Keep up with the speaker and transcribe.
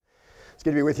It's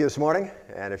good to be with you this morning,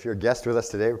 and if you're a guest with us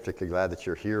today, we're particularly glad that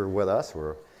you're here with us.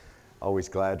 We're always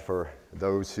glad for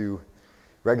those who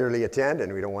regularly attend,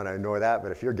 and we don't want to ignore that,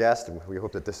 but if you're a guest, we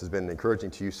hope that this has been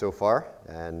encouraging to you so far,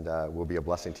 and will be a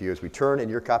blessing to you as we turn in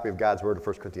your copy of God's Word to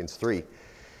 1 Corinthians 3.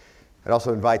 I'd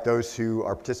also invite those who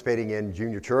are participating in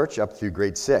junior church up through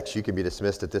grade 6. You can be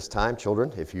dismissed at this time,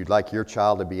 children. If you'd like your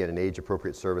child to be in an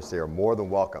age-appropriate service, they are more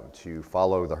than welcome to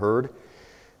follow the herd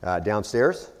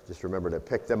downstairs. Just remember to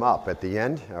pick them up at the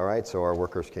end, all right, so our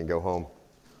workers can go home.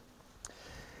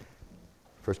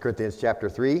 1 Corinthians chapter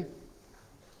 3.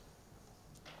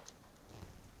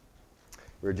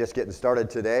 We're just getting started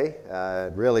today.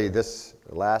 Really, this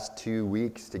last 2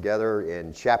 weeks together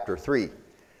in chapter 3,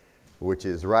 which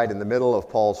is right in the middle of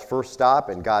Paul's first stop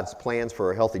and God's plans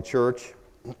for a healthy church.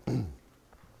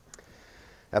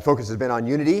 That focus has been on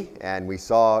unity, and we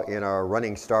saw in our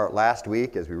running start last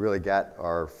week, as we really got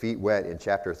our feet wet in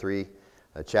chapter 3,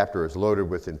 the chapter is loaded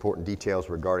with important details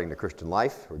regarding the Christian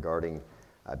life, regarding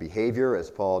behavior, as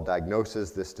Paul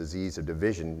diagnoses this disease of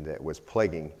division that was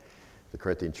plaguing the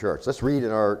Corinthian church. Let's read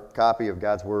in our copy of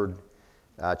God's Word,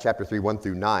 chapter 3, 1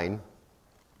 through 9.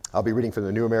 I'll be reading from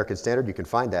the New American Standard. You can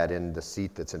find that in the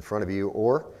seat that's in front of you,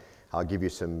 or I'll give you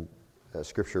some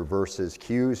scripture verses,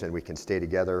 cues, and we can stay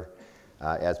together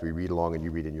as we read along and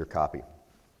you read in your copy.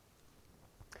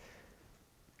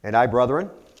 And I,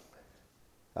 brethren,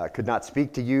 could not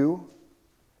speak to you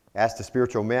as to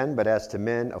spiritual men, but as to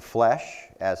men of flesh,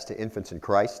 as to infants in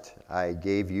Christ. I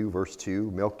gave you, verse 2,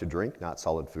 milk to drink, not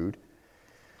solid food,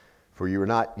 for you are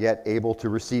not yet able to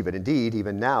receive it. Indeed,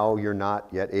 even now you're not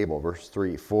yet able. Verse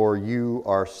 3, for you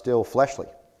are still fleshly.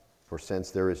 For since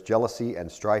there is jealousy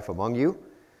and strife among you,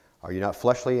 are you not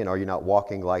fleshly, and are you not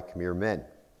walking like mere men?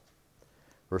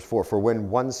 Verse 4, for when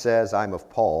one says, I am of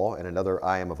Paul, and another,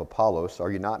 I am of Apollos,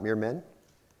 are you not mere men?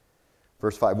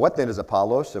 Verse 5, what then is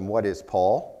Apollos, and what is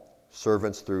Paul?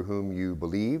 Servants through whom you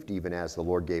believed, even as the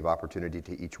Lord gave opportunity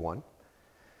to each one.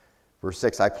 Verse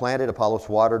 6, I planted, Apollos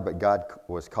watered, but God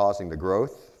was causing the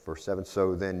growth. Verse 7,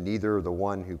 so then neither the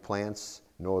one who plants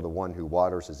nor the one who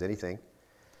waters is anything,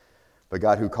 but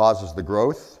God who causes the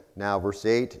growth. Now, verse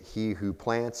 8, he who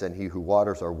plants and he who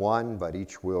waters are one, but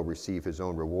each will receive his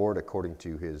own reward according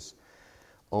to his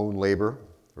own labor.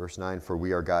 Verse 9, for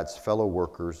we are God's fellow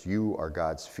workers, you are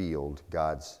God's field,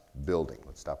 God's building.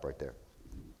 Let's stop right there.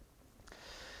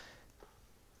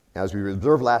 Now, as we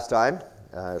observed last time,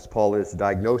 as Paul is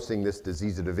diagnosing this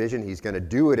disease of division, he's going to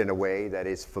do it in a way that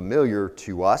is familiar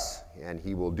to us, and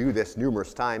he will do this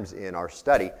numerous times in our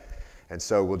study. And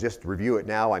so we'll just review it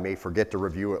now. I may forget to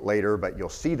review it later, but you'll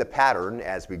see the pattern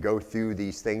as we go through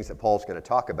these things that Paul's going to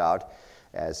talk about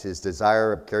as his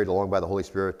desire, carried along by the Holy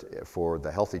Spirit, for the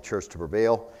healthy church to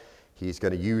prevail. He's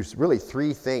going to use really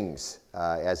three things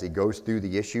as he goes through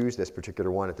the issues. This particular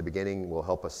one at the beginning will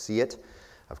help us see it.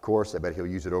 Of course, I bet he'll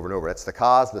use it over and over. That's the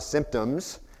cause, the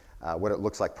symptoms, what it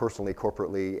looks like personally,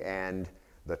 corporately, and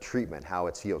the treatment, how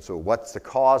it's healed. So what's the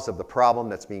cause of the problem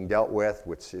that's being dealt with,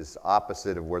 which is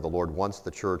opposite of where the Lord wants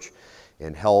the church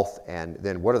in health, and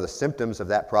then what are the symptoms of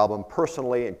that problem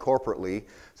personally and corporately?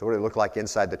 So what do they look like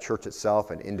inside the church itself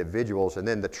and individuals? And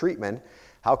then the treatment,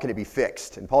 how can it be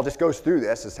fixed? And Paul just goes through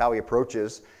this. This is how he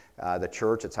approaches the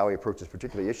church. It's how he approaches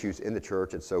particular issues in the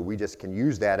church, and so we just can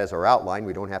use that as our outline.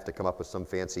 We don't have to come up with some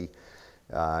fancy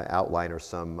outline or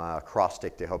some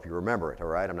acrostic to help you remember it, all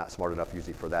right? I'm not smart enough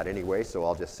usually for that anyway, so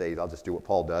I'll just do what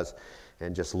Paul does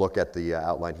and just look at the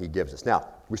outline he gives us. Now,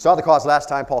 we saw the cause last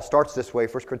time. Paul starts this way,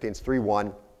 1 Corinthians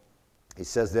 3:1. He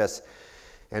says this,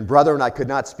 and brethren, I could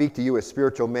not speak to you as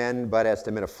spiritual men, but as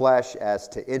to men of flesh, as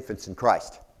to infants in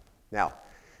Christ. Now,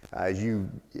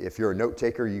 if you're a note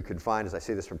taker, you can find, as I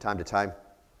say this from time to time,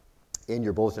 in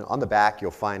your bulletin on the back,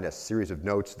 you'll find a series of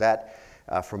notes that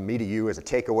from me to you as a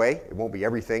takeaway. It won't be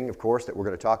everything, of course, that we're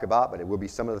going to talk about, but it will be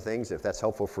some of the things. If that's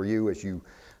helpful for you as you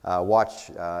watch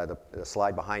the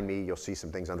slide behind me, you'll see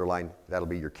some things underlined. That'll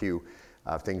be your cue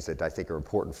of things that I think are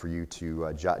important for you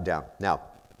to jot down. Now,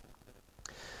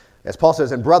 as Paul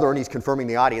says, and brethren, he's confirming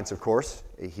the audience, of course.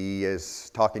 He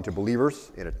is talking to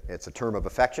believers. It's a term of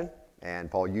affection,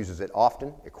 and Paul uses it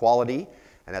often, equality,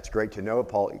 and that's great to know.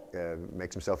 Paul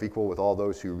makes himself equal with all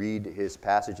those who read his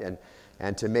passage, and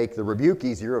to make the rebuke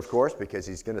easier, of course, because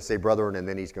he's going to say brethren and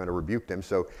then he's going to rebuke them.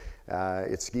 So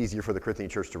it's easier for the Corinthian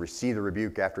church to receive the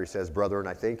rebuke after he says brethren,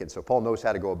 I think. And so Paul knows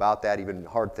how to go about that, even in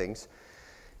hard things.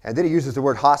 And then he uses the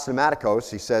word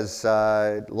hosnematikos. He says,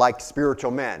 like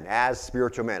spiritual men, as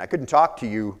spiritual men. I couldn't talk to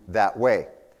you that way.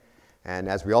 And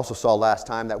as we also saw last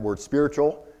time, that word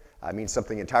spiritual means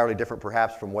something entirely different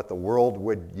perhaps from what the world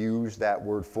would use that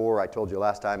word for. I told you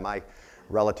last time my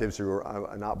relatives who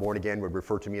are not born again would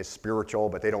refer to me as spiritual,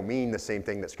 but they don't mean the same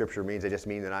thing that Scripture means. They just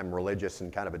mean that I'm religious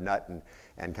and kind of a nut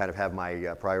and kind of have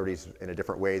my priorities in a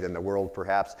different way than the world,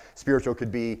 perhaps. Spiritual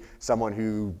could be someone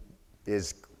who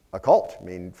is a cult. I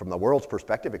mean, from the world's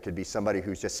perspective, it could be somebody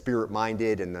who's just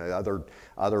spirit-minded and the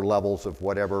other levels of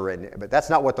whatever. But that's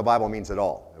not what the Bible means at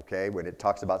all, okay? When it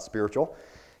talks about spiritual,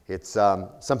 it's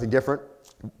something different,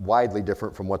 widely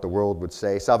different from what the world would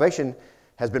say. Salvation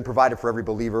has been provided for every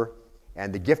believer,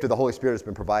 and the gift of the Holy Spirit has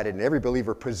been provided, and every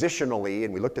believer positionally,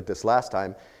 and we looked at this last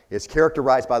time, is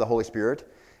characterized by the Holy Spirit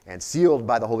and sealed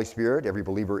by the Holy Spirit. Every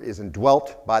believer is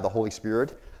indwelt by the Holy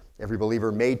Spirit. Every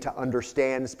believer made to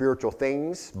understand spiritual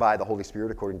things by the Holy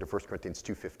Spirit, according to 1 Corinthians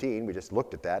 2:15. We just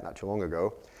looked at that not too long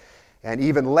ago. And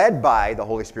even led by the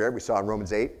Holy Spirit, we saw in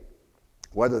Romans 8,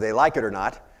 whether they like it or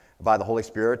not, by the Holy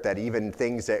Spirit, that even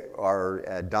things that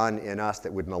are done in us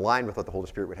that wouldn't align with what the Holy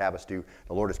Spirit would have us do,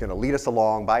 the Lord is going to lead us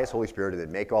along by His Holy Spirit and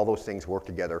then make all those things work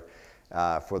together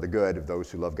for the good of those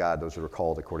who love God, those who are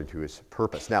called according to His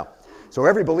purpose. Now, so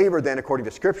every believer then, according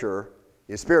to Scripture,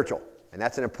 is spiritual. And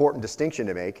that's an important distinction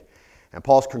to make. And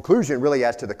Paul's conclusion really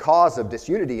as to the cause of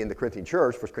disunity in the Corinthian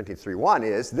church, 1 Corinthians 3:1,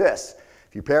 is this.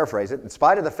 If you paraphrase it, in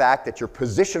spite of the fact that you're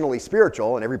positionally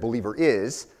spiritual, and every believer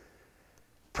is,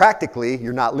 practically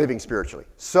you're not living spiritually.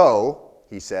 So,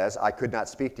 he says, I could not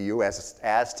speak to you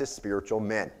as to spiritual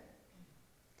men.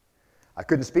 I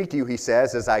couldn't speak to you, he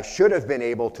says, as I should have been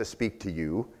able to speak to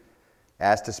you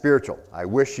as to spiritual. I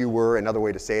wish you were, another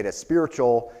way to say it, as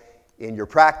spiritual in your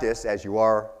practice as you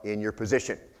are in your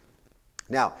position.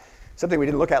 Now, something we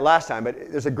didn't look at last time, but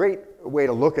there's a great way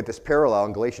to look at this parallel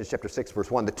in Galatians chapter 6,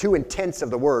 verse 1. The two intents of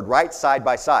the word right side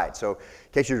by side. So in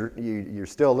case you're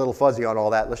still a little fuzzy on all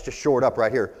that, let's just shore it up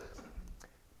right here.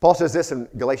 Paul says this in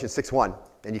Galatians 6:1,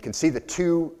 and you can see the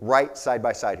two right side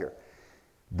by side here.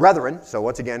 Brethren, so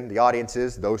once again, the audience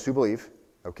is those who believe,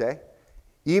 okay?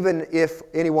 Even if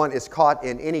anyone is caught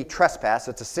in any trespass,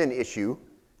 it's a sin issue,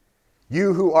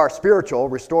 you who are spiritual,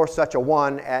 restore such a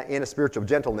one in a spiritual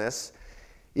gentleness,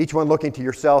 each one looking to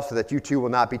yourself so that you too will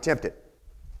not be tempted.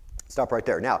 Stop right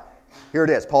there. Now, here it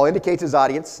is. Paul indicates his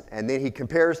audience, and then he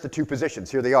compares the two positions.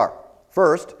 Here they are.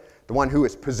 First, the one who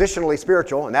is positionally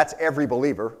spiritual, and that's every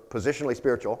believer, positionally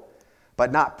spiritual,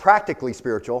 but not practically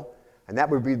spiritual, and that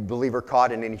would be the believer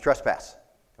caught in any trespass.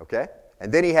 Okay?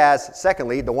 And then he has,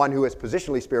 secondly, the one who is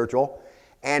positionally spiritual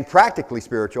and practically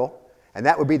spiritual, and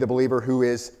that would be the believer who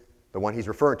is the one he's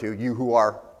referring to, you who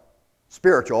are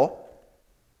spiritual,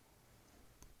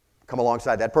 come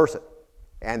alongside that person.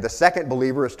 And the second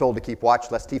believer is told to keep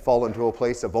watch lest he fall into a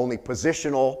place of only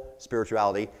positional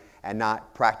spirituality and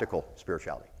not practical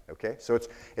spirituality. Okay? So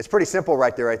it's pretty simple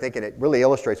right there, I think, and it really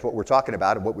illustrates what we're talking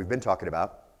about and what we've been talking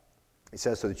about. It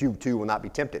says, so that you too will not be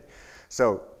tempted.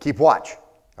 So keep watch,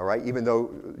 all right, even though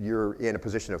you're in a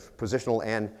position of positional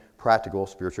and practical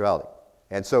spirituality.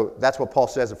 And so that's what Paul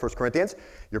says in 1 Corinthians.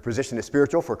 Your position is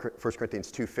spiritual, for 1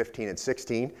 Corinthians 2:15 and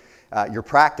 16. Your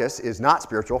practice is not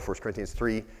spiritual, 1 Corinthians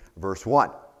 3, verse 1.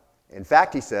 In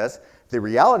fact, he says, the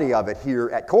reality of it here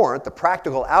at Corinth, the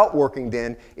practical outworking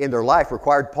then in their life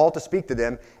required Paul to speak to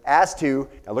them as to,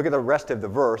 now look at the rest of the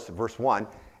verse, verse 1,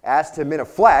 as to men of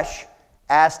flesh,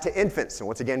 as to infants. And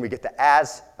once again, we get the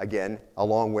as again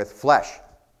along with flesh.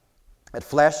 At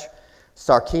flesh,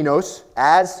 sarkinos,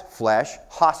 as flesh,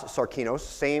 hos sarkinos,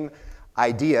 same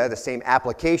idea, the same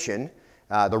application.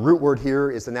 The root word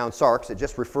here is the noun sarx. It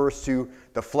just refers to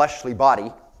the fleshly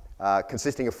body,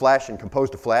 consisting of flesh and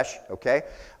composed of flesh, okay?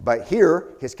 But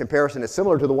here, his comparison is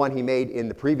similar to the one he made in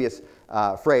the previous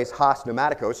phrase, hos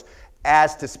pneumatikos.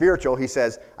 As to spiritual, he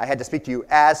says, I had to speak to you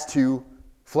as to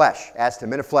flesh, as to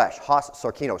men of flesh, hos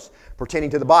sarkinos, pertaining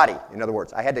to the body. In other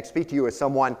words, I had to speak to you as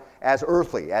someone as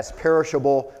earthly, as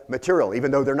perishable material,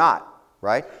 even though they're not,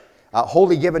 right?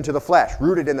 Wholly given to the flesh,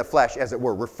 rooted in the flesh, as it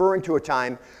were, referring to a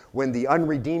time when the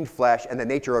unredeemed flesh and the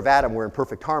nature of Adam were in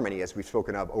perfect harmony, as we've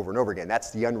spoken of over and over again.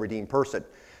 That's the unredeemed person.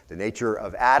 The nature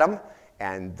of Adam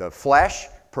and the flesh,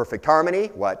 perfect harmony,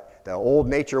 what the old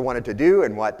nature wanted to do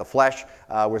and what the flesh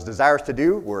was desirous to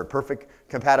do were in perfect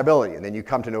compatibility. And then you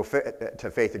come to know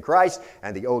to faith in Christ,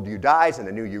 and the old you dies and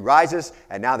the new you rises,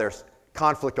 and now there's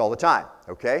conflict all the time,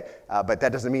 okay? But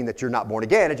that doesn't mean that you're not born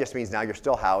again. It just means now you're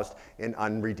still housed in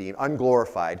unredeemed,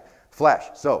 unglorified flesh.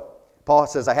 So Paul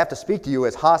says, I have to speak to you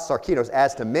as hos sarkinos,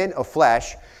 as to men of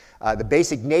flesh, the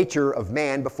basic nature of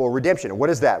man before redemption. And what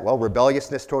is that? Well,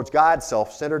 rebelliousness towards God,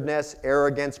 self-centeredness,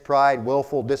 arrogance, pride,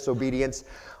 willful disobedience,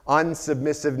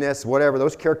 unsubmissiveness, whatever,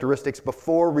 those characteristics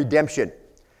before redemption.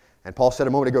 And Paul said a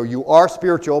moment ago, you are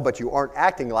spiritual, but you aren't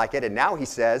acting like it. And now he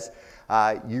says,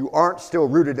 you aren't still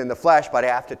rooted in the flesh, but I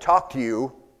have to talk to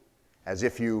you as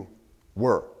if you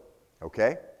were.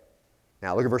 Okay?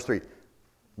 Now look at verse 3.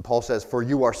 And Paul says, for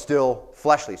you are still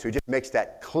fleshly. So he just makes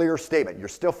that clear statement. You're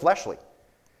still fleshly.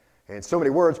 And in so many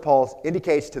words, Paul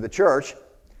indicates to the church,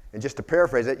 and just to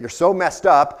paraphrase it, you're so messed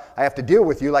up, I have to deal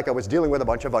with you like I was dealing with a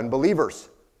bunch of unbelievers.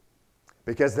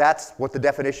 Because that's what the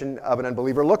definition of an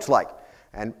unbeliever looks like.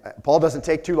 And Paul doesn't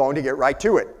take too long to get right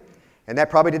to it. And that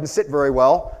probably didn't sit very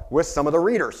well with some of the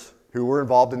readers who were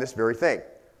involved in this very thing.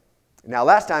 Now,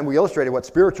 last time we illustrated what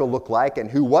spiritual looked like and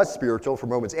who was spiritual from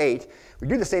Romans 8. We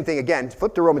do the same thing again.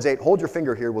 Flip to Romans 8. Hold your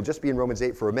finger here. We'll just be in Romans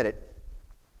 8 for a minute.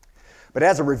 But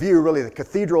as a review, really the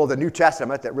cathedral of the New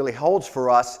Testament that really holds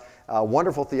for us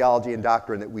wonderful theology and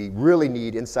doctrine that we really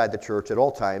need inside the church at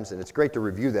all times. And it's great to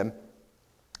review them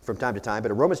from time to time.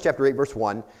 But in Romans chapter 8, verse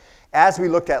 1, as we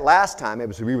looked at last time,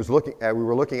 we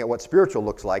were looking at what spiritual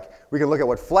looks like. We can look at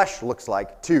what flesh looks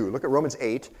like too. Look at Romans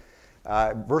 8,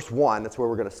 verse 1. That's where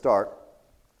we're going to start.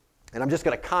 And I'm just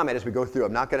going to comment as we go through.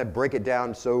 I'm not going to break it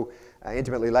down so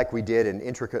intimately like we did and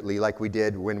intricately like we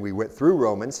did when we went through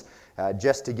Romans,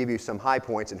 just to give you some high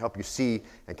points and help you see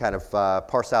and kind of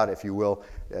parse out, if you will,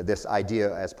 this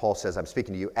idea, as Paul says, I'm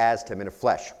speaking to you as to men of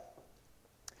flesh.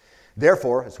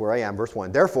 Therefore, that's where I am, verse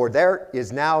 1. Therefore, there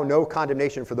is now no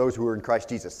condemnation for those who are in Christ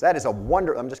Jesus. That is a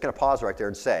wonder. I'm just going to pause right there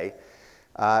and say,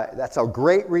 that's a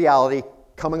great reality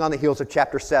coming on the heels of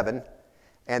chapter 7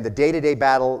 and the day-to-day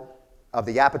battle of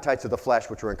the appetites of the flesh,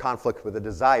 which are in conflict with the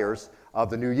desires of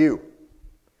the new you,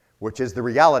 which is the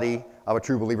reality of a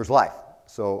true believer's life.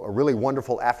 So a really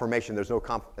wonderful affirmation. There's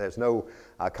no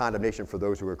condemnation for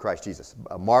those who are in Christ Jesus.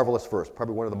 A marvelous verse,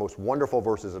 probably one of the most wonderful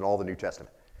verses in all the New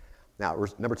Testament. Now,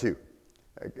 number 2,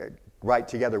 right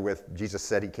together with Jesus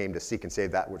said he came to seek and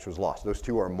save that which was lost. Those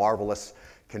two are marvelous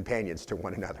companions to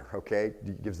one another, okay?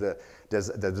 It gives the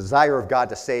desire of God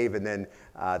to save and then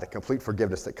the complete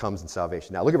forgiveness that comes in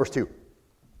salvation. Now, look at verse 2.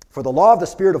 For the law of the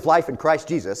Spirit of life in Christ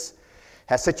Jesus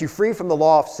has set you free from the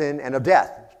law of sin and of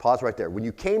death. Pause right there. When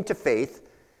you came to faith,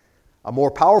 a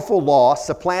more powerful law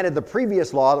supplanted the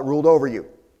previous law that ruled over you.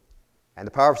 And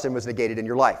the power of sin was negated in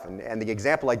your life. And the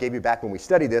example I gave you back when we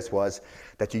studied this was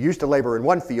that you used to labor in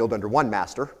one field under one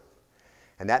master,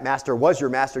 and that master was your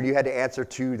master, and you had to answer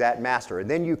to that master. And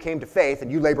then you came to faith,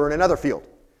 and you labor in another field.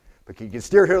 But you can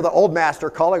still hear the old master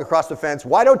calling across the fence,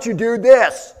 why don't you do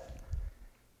this?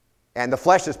 And the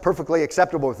flesh is perfectly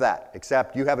acceptable with that,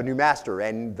 except you have a new master,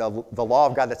 and the law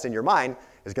of God that's in your mind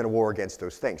is going to war against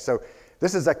those things. So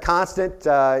this is a constant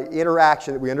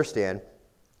interaction that we understand.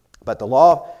 But the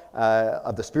law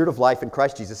of the Spirit of life in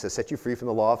Christ Jesus has set you free from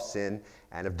the law of sin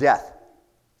and of death.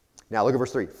 Now look at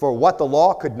verse 3. For what the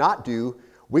law could not do,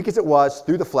 weak as it was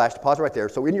through the flesh, pause right there.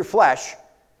 So in your flesh,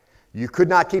 you could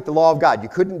not keep the law of God. You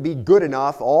couldn't be good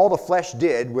enough. All the flesh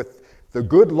did with the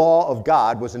good law of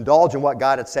God was indulge in what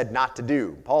God had said not to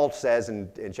do. Paul says in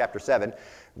chapter 7,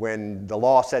 when the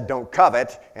law said don't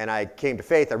covet, and I came to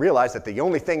faith, I realized that the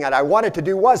only thing that I wanted to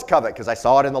do was covet because I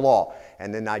saw it in the law.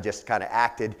 And then I just kind of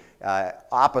acted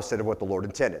opposite of what the Lord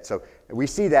intended. So we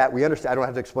see that. We understand. I don't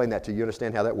have to explain that to you. You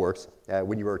understand how that works.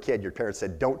 When you were a kid, your parents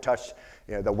said don't touch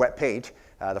the wet paint.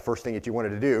 The first thing that you wanted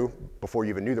to do before you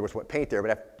even knew there was wet paint there,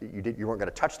 but you weren't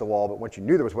going to touch the wall, but once you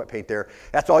knew there was wet paint there,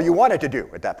 that's all you wanted to do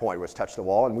at that point was touch the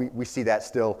wall. And we see that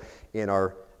still in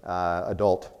our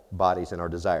adult bodies and our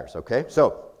desires, okay?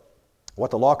 So, what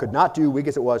the law could not do, weak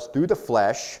as it was, through the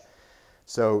flesh.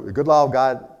 So, the good law of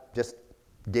God just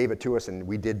gave it to us, and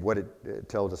we did what it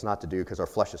tells us not to do because our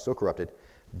flesh is so corrupted.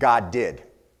 God did.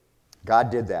 God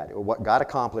did that. God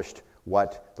accomplished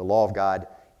what the law of God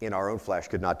in our own flesh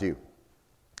could not do.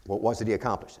 What was it he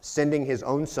accomplished? Sending his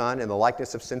own Son in the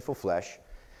likeness of sinful flesh,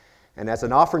 and as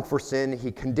an offering for sin,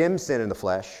 he condemned sin in the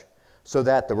flesh, so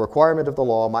that the requirement of the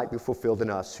law might be fulfilled in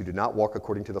us who do not walk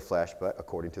according to the flesh, but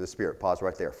according to the Spirit. Pause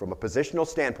right there. From a positional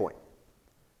standpoint,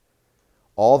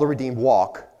 all the redeemed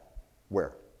walk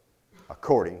where?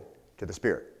 According to the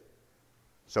Spirit.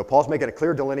 So Paul's making a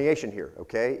clear delineation here,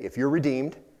 okay? If you're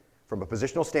redeemed, from a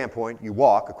positional standpoint, you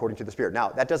walk according to the Spirit. Now,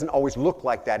 that doesn't always look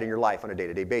like that in your life on a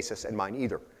day-to-day basis, and mine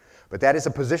either. But that is a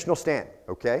positional stand,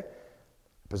 okay?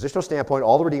 Positional standpoint,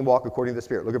 all the redeemed walk according to the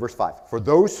Spirit. Look at verse 5. For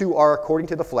those who are according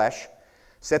to the flesh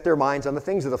set their minds on the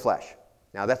things of the flesh.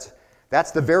 Now,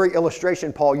 that's the very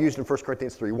illustration Paul used in 1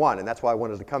 Corinthians 3:1, and that's why I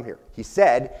wanted to come here. He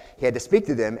said he had to speak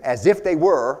to them as if they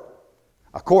were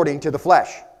according to the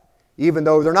flesh, even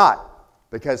though they're not.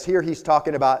 Because here he's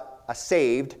talking about a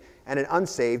saved and an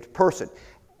unsaved person.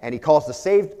 And he calls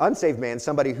the unsaved man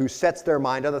somebody who sets their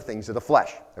mind on the things of the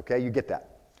flesh. Okay, you get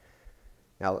that.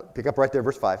 Now, pick up right there,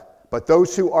 verse 5. But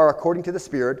those who are according to the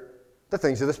Spirit, the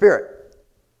things of the Spirit.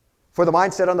 For the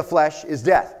mind set on the flesh is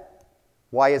death.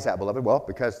 Why is that, beloved? Well,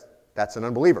 because that's an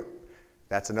unbeliever.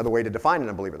 That's another way to define an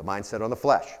unbeliever, the mindset on the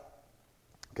flesh.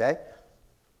 Okay?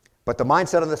 But the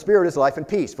mindset on the Spirit is life and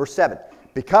peace. Verse 7,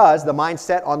 because the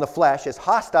mindset on the flesh is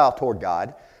hostile toward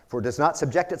God, for it does not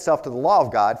subject itself to the law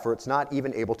of God, for it's not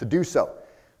even able to do so.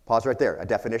 Pause right there. A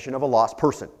definition of a lost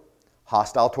person.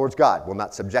 Hostile towards God, will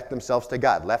not subject themselves to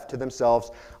God, left to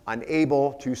themselves,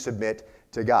 unable to submit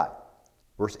to God.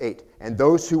 Verse 8, and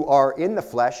those who are in the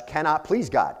flesh cannot please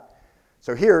God.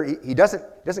 So here, he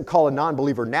doesn't call a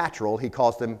non-believer natural, he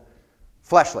calls them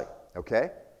fleshly,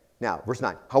 okay? Now, verse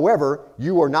 9, however,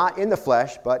 you are not in the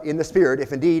flesh, but in the Spirit,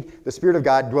 if indeed the Spirit of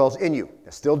God dwells in you.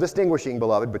 Now, still distinguishing,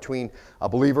 beloved, between a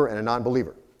believer and a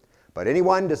non-believer. But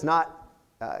anyone does not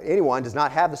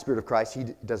have the Spirit of Christ, he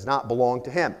does not belong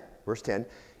to him. Verse 10,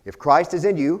 if Christ is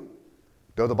in you,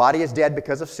 though the body is dead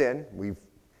because of sin, we've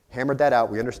hammered that out,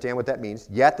 we understand what that means,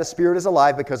 yet the Spirit is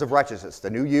alive because of righteousness. The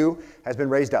new you has been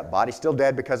raised up. Body still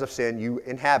dead because of sin. You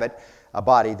inhabit a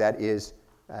body that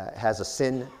has a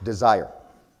sin desire.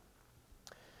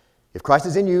 If Christ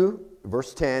is in you,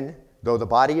 verse 10, though the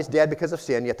body is dead because of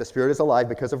sin, yet the Spirit is alive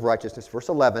because of righteousness. Verse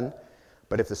 11,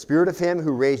 but if the Spirit of him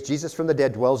who raised Jesus from the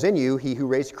dead dwells in you, he who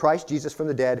raised Christ Jesus from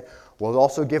the dead will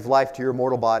also give life to your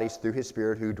mortal bodies through his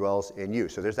Spirit who dwells in you.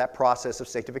 So there's that process of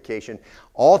sanctification,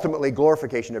 ultimately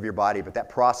glorification of your body, but that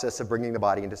process of bringing the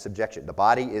body into subjection. The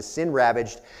body is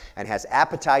sin-ravaged and has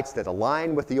appetites that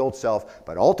align with the old self,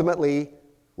 but ultimately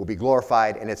will be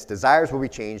glorified and its desires will be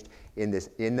changed in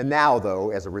the now,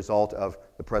 though, as a result of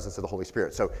the presence of the Holy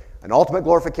Spirit. So an ultimate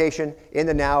glorification in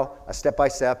the now, a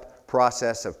step-by-step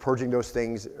process of purging those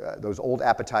things, those old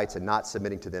appetites, and not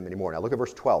submitting to them anymore. Now look at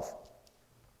verse 12.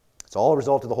 It's all a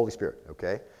result of the Holy Spirit,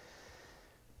 okay?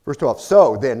 Verse 12,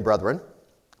 so then, brethren,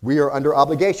 we are under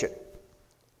obligation,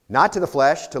 not to the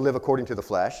flesh, to live according to the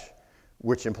flesh,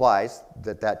 which implies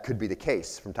that could be the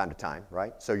case from time to time,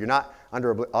 right? So you're not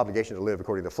under obligation to live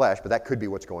according to the flesh, but that could be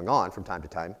what's going on from time to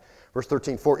time. Verse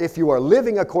 13, for if you are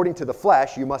living according to the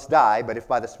flesh, you must die, but if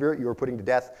by the Spirit you are putting to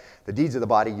death the deeds of the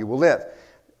body, you will live.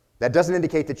 That doesn't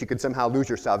indicate that you could somehow lose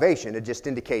your salvation. It just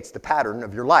indicates the pattern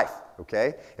of your life,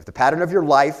 okay? If the pattern of your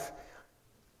life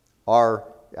are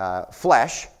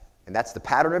flesh, and that's the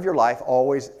pattern of your life,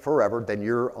 always, forever, then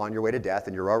you're on your way to death,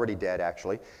 and you're already dead,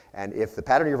 actually. And if the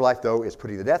pattern of your life, though, is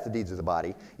putting to death the deeds of the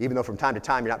body, even though from time to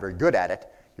time you're not very good at it,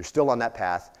 you're still on that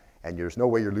path, and there's no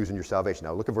way you're losing your salvation.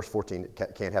 Now, look at verse 14.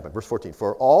 It can't happen. Verse 14,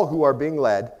 for all who are being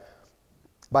led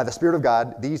by the Spirit of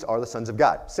God, these are the sons of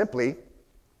God. Simply,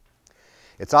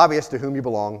 it's obvious to whom you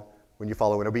belong when you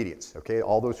follow in obedience, okay?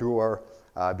 All those who are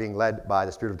being led by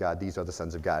the Spirit of God, these are the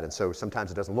sons of God. And so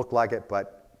sometimes it doesn't look like it,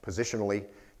 but positionally,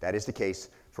 that is the case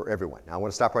for everyone. Now, I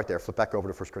want to stop right there, flip back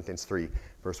over to 1 Corinthians 3,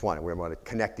 verse 1, and we're going to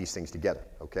connect these things together,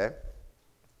 okay?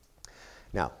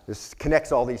 Now, this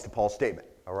connects all these to Paul's statement,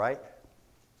 all right?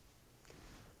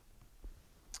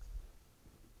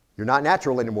 You're not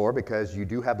natural anymore because you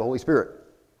do have the Holy Spirit,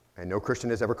 and no Christian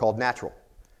is ever called natural.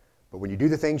 But when you do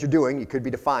the things you're doing, you could be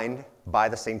defined by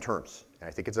the same terms. And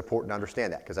I think it's important to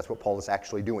understand that because that's what Paul is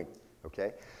actually doing,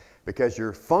 okay? Because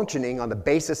you're functioning on the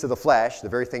basis of the flesh, the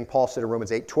very thing Paul said in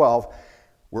Romans 8:12,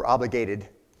 we're obligated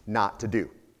not to do,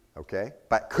 okay?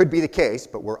 But could be the case,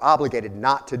 but we're obligated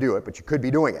not to do it, but you could be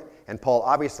doing it. And Paul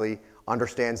obviously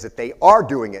understands that they are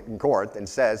doing it in Corinth and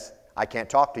says, I can't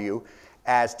talk to you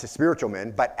as to spiritual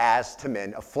men, but as to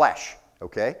men of flesh,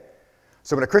 okay?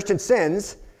 So when a Christian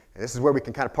sins, and this is where we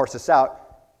can kind of parse this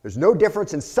out, there's no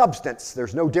difference in substance,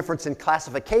 there's no difference in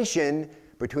classification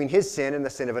between his sin and the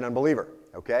sin of an unbeliever,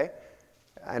 okay?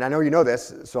 And I know you know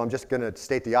this, so I'm just going to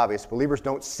state the obvious. Believers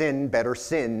don't sin better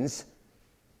sins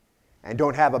and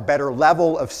don't have a better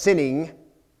level of sinning.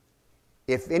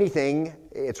 If anything,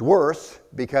 it's worse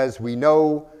because we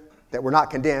know that we're not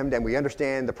condemned and we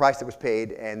understand the price that was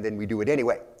paid and then we do it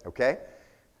anyway, okay?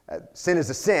 Sin is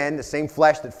a sin. The same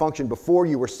flesh that functioned before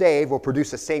you were saved will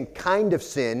produce the same kind of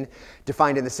sin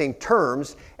defined in the same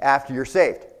terms after you're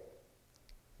saved.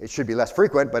 It should be less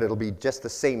frequent, but it'll be just the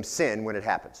same sin when it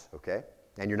happens, okay?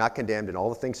 And you're not condemned and all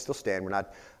the things still stand. We're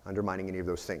not undermining any of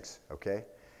those things, okay?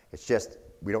 It's just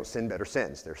we don't sin better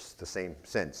sins. They're the same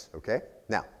sins, okay?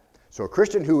 Now, so a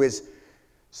Christian who is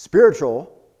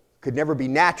spiritual could never be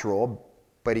natural,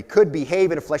 but he could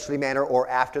behave in a fleshly manner or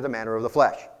after the manner of the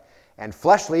flesh. And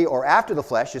fleshly or after the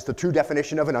flesh is the true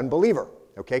definition of an unbeliever,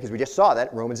 okay? Because we just saw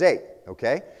that in Romans 8,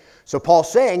 okay? So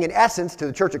Paul's saying, in essence, to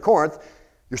the church at Corinth,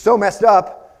 you're so messed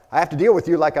up, I have to deal with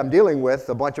you like I'm dealing with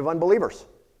a bunch of unbelievers.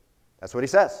 That's what he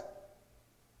says.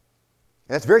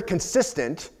 And that's very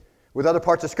consistent with other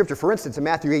parts of Scripture. For instance, in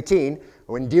Matthew 18,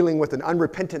 when dealing with an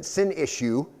unrepentant sin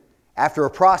issue, after a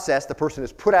process, the person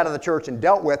is put out of the church and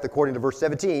dealt with, according to verse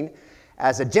 17,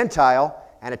 as a Gentile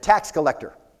and a tax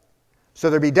collector. So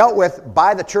they'll be dealt with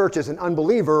by the church as an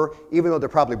unbeliever, even though they're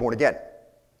probably born again.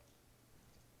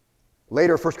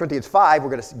 Later, 1 Corinthians 5, we're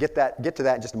going to get to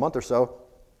that in just a month or so,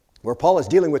 where Paul is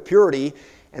dealing with purity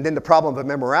and then the problem of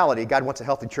immorality. God wants a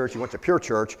healthy church. He wants a pure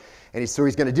church. And so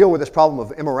he's going to deal with this problem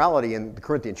of immorality in the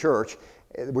Corinthian church,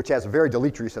 which has a very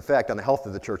deleterious effect on the health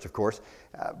of the church, of course.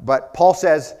 But Paul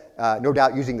says, no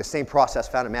doubt using the same process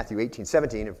found in Matthew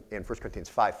 18:17 and 1 Corinthians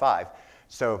 5:5.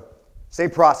 So same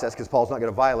process, because Paul's not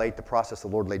going to violate the process the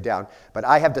Lord laid down. But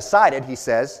I have decided, he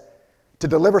says, to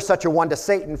deliver such a one to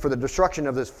Satan for the destruction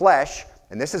of his flesh,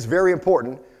 and this is very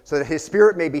important, so that his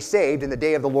spirit may be saved in the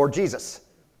day of the Lord Jesus.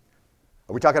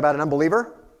 Are we talking about an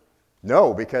unbeliever?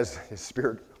 No, because his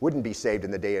spirit wouldn't be saved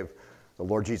in the day of the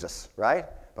Lord Jesus, right?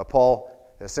 But Paul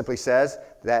simply says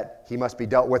that he must be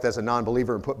dealt with as a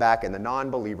non-believer and put back in the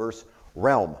non-believer's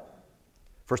realm.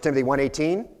 1 Timothy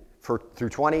 1:18 through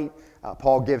 20,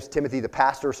 Paul gives Timothy the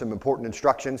pastor some important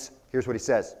instructions. Here's what he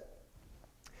says.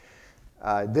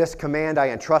 This command I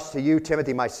entrust to you,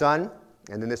 Timothy, my son,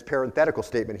 and then this parenthetical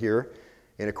statement here,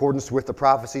 in accordance with the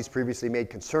prophecies previously made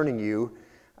concerning you,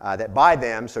 that by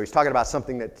them, so he's talking about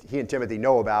something that he and Timothy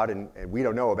know about and we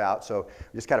don't know about, so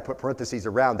we just got to put parentheses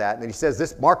around that. And then he says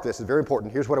this, mark this, is very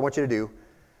important. Here's what I want you to do.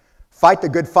 Fight the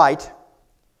good fight,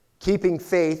 keeping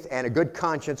faith and a good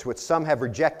conscience, which some have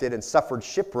rejected and suffered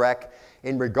shipwreck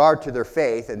in regard to their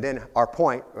faith. And then our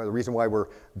point, or the reason why we're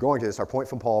going to this, our point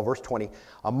from Paul, verse 20.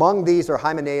 Among these are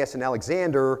Hymenaeus and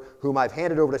Alexander, whom I've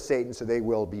handed over to Satan, so they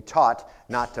will be taught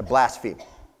not to blaspheme.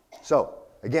 So,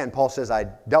 again, Paul says I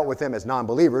dealt with them as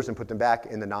non-believers and put them back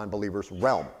in the non-believers'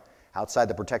 realm, outside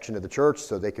the protection of the church,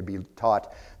 so they could be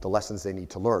taught the lessons they need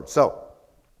to learn. So,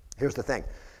 here's the thing.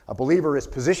 A believer is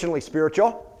positionally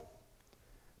spiritual,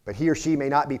 but he or she may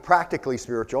not be practically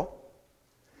spiritual.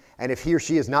 And if he or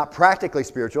she is not practically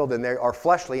spiritual, then they are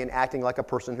fleshly and acting like a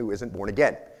person who isn't born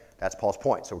again. That's Paul's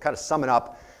point. So we're kind of summing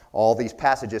up all these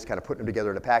passages, kind of putting them together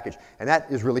in a package. And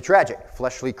that is really tragic.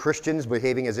 Fleshly Christians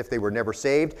behaving as if they were never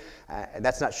saved. And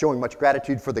that's not showing much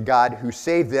gratitude for the God who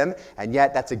saved them. And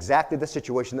yet that's exactly the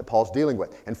situation that Paul's dealing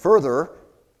with. And further,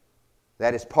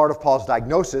 that is part of Paul's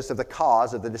diagnosis of the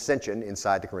cause of the dissension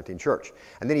inside the Corinthian church.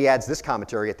 And then he adds this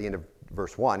commentary at the end of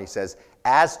verse 1. He says,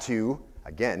 as to,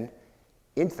 again,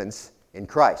 infants in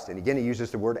Christ. And again, he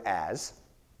uses the word as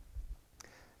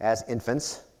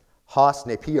infants. Hos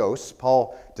nepios,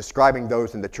 Paul describing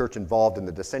those in the church involved in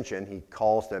the dissension, he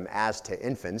calls them as to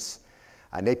infants.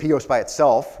 Nepios by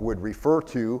itself would refer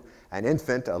to an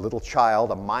infant, a little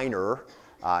child, a minor,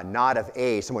 not of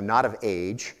age, someone not of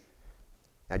age.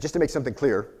 Now, just to make something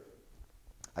clear,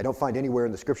 I don't find anywhere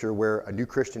in the scripture where a new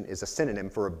Christian is a synonym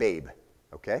for a babe,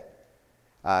 okay?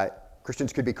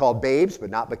 Christians could be called babes, but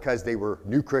not because they were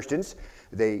new Christians.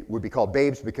 They would be called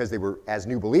babes because they were, as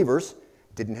new believers,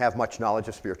 didn't have much knowledge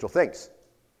of spiritual things.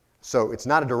 So it's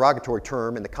not a derogatory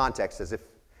term in the context as if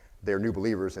they're new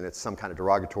believers and it's some kind of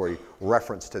derogatory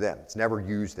reference to them. It's never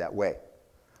used that way.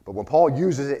 But when Paul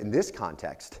uses it in this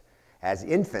context, as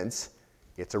infants,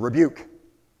 it's a rebuke.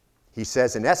 He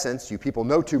says, in essence, you people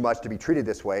know too much to be treated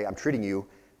this way. I'm treating you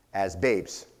as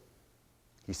babes.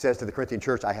 He says to the Corinthian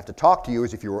church, I have to talk to you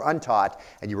as if you were untaught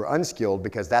and you were unskilled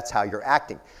because that's how you're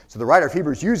acting. So the writer of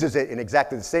Hebrews uses it in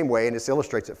exactly the same way, and this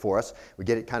illustrates it for us. We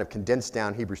get it kind of condensed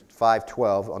down, Hebrews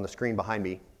 5:12 on the screen behind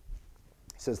me.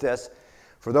 He says this,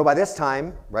 for though by this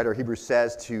time, writer of Hebrews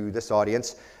says to this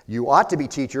audience, you ought to be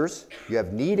teachers, you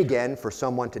have need again for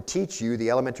someone to teach you the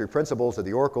elementary principles of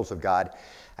the oracles of God,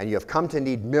 and you have come to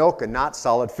need milk and not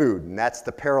solid food. And that's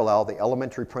the parallel, the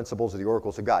elementary principles of the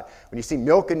oracles of God. When you see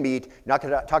milk and meat, you're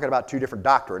not talking about two different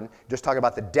doctrine, just talking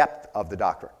about the depth of the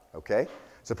doctrine, okay?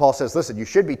 So Paul says, listen, you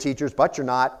should be teachers, but you're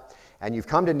not, and you've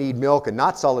come to need milk and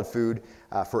not solid food.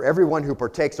 For everyone who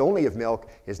partakes only of milk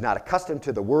is not accustomed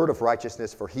to the word of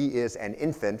righteousness, for he is an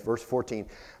infant, verse 14.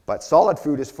 But solid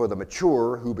food is for the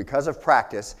mature, who because of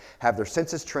practice have their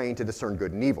senses trained to discern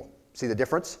good and evil. See the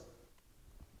difference?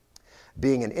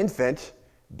 Being an infant,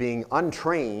 being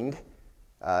untrained,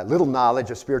 little knowledge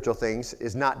of spiritual things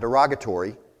is not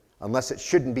derogatory unless it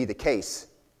shouldn't be the case,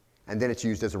 and then it's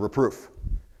used as a reproof.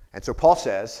 And so Paul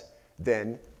says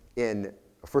then in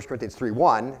 1 Corinthians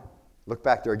 3:1, look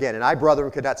back there again, and I, brethren,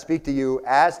 could not speak to you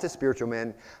as to spiritual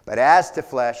men, but as to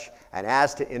flesh and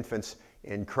as to infants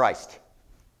in Christ.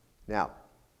 Now,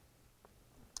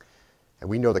 and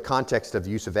we know the context of the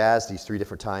use of as these three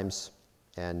different times.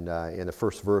 And in the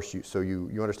first verse,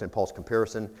 you understand Paul's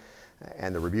comparison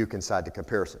and the rebuke inside the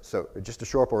comparison. So just to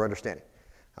show up our understanding.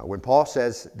 When Paul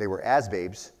says they were as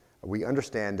babes, we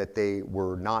understand that they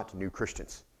were not new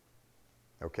Christians.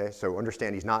 Okay, so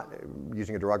understand he's not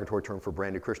using a derogatory term for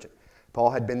brand new Christian. Paul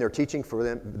had been there teaching for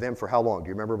them for how long? Do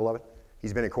you remember, beloved?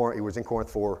 He's been in Corinth. He was in Corinth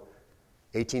for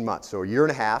 18 months, so a year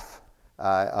and a half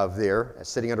of there,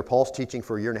 sitting under Paul's teaching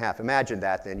for a year and a half. Imagine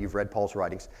that. Then you've read Paul's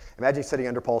writings. Imagine sitting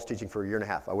under Paul's teaching for a year and a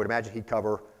half. I would imagine he'd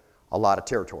cover a lot of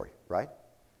territory, right?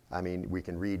 I mean, we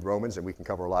can read Romans and we can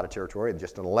cover a lot of territory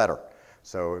just in a letter.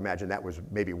 So imagine that was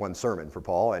maybe one sermon for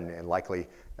Paul, and likely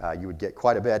you would get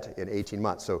quite a bit in 18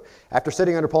 months. So after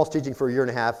sitting under Paul's teaching for a year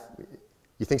and a half,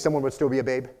 you think someone would still be a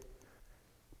babe?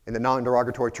 In the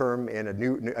non-derogatory term, in a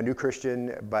new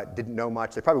Christian, but didn't know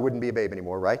much. They probably wouldn't be a babe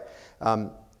anymore, right?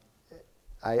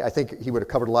 I think he would have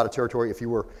covered a lot of territory. If you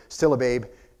were still a babe,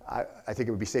 I think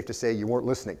it would be safe to say you weren't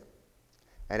listening.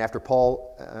 And after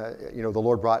Paul, the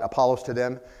Lord brought Apollos to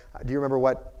them. Do you remember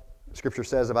what Scripture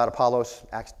says about Apollos?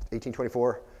 Acts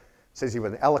 18:24. It says he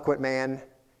was an eloquent man,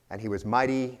 and he was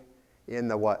mighty in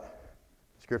the what?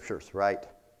 Scriptures, right?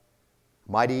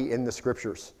 Mighty in the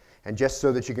Scriptures. And just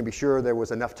so that you can be sure there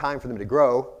was enough time for them to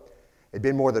grow, it had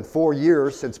been more than 4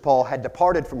 years since Paul had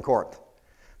departed from Corinth.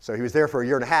 So he was there for a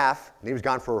year and a half, and he was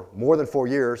gone for more than 4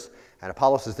 years, and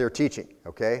Apollos is there teaching,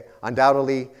 okay?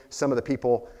 Undoubtedly, some of the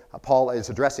people Paul is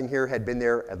addressing here had been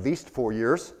there at least 4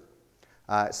 years.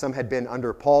 Some had been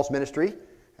under Paul's ministry,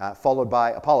 followed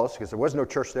by Apollos, because there was no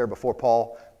church there before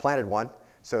Paul planted one.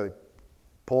 So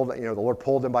the Lord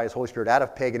pulled them by his Holy Spirit out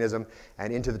of paganism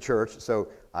and into the church. So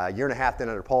a year and a half then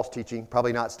under Paul's teaching,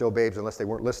 probably not still babes unless they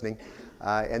weren't listening.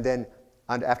 And then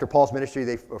after Paul's ministry,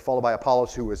 they were followed by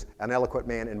Apollos, who was an eloquent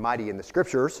man and mighty in the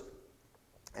Scriptures.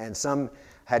 And some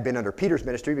had been under Peter's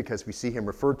ministry, because we see him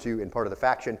referred to in part of the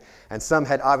faction. And some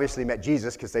had obviously met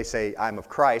Jesus, because they say, I'm of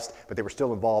Christ, but they were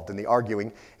still involved in the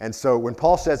arguing. And so when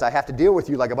Paul says, I have to deal with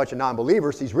you like a bunch of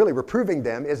non-believers, he's really reproving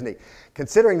them, isn't he?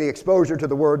 Considering the exposure to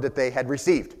the word that they had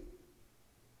received.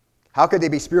 How could they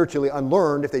be spiritually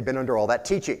unlearned if they'd been under all that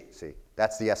teaching? See,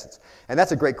 that's the essence. And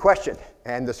that's a great question,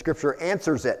 and the Scripture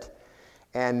answers it.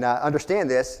 And understand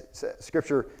this,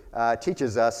 Scripture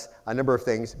teaches us a number of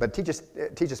things, but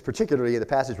teaches particularly in the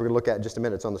passage we're going to look at in just a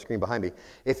minute. It's on the screen behind me.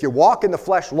 If you walk in the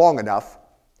flesh long enough,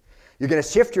 you're going to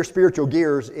shift your spiritual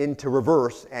gears into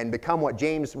reverse and become what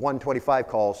James 1:25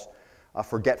 calls a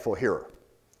forgetful hearer.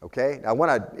 Okay? Now I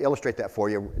want to illustrate that for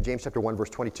you. James chapter 1, verse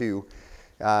 22.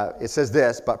 It says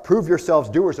this, but prove yourselves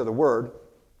doers of the word,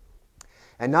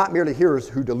 and not merely hearers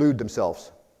who delude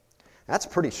themselves. That's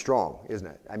pretty strong, isn't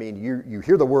it? I mean, you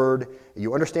hear the word,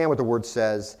 you understand what the word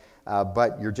says,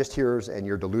 but you're just hearers and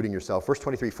you're deluding yourself. Verse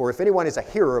 23, for if anyone is a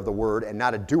hearer of the word and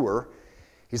not a doer,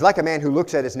 he's like a man who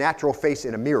looks at his natural face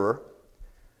in a mirror.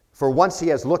 For once he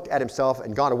has looked at himself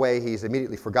and gone away, he's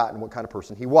immediately forgotten what kind of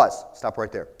person he was. Stop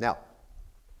right there. Now,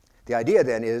 the idea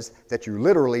then is that you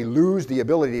literally lose the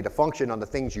ability to function on the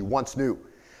things you once knew.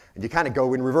 And you kind of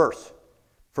go in reverse.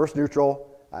 First neutral,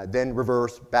 then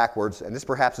reverse, backwards. And this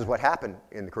perhaps is what happened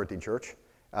in the Corinthian church.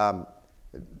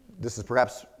 This is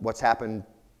perhaps what's happened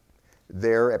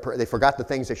there. They forgot the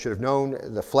things they should have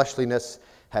known. The fleshliness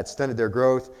had stunted their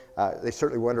growth. They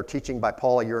certainly were under teaching by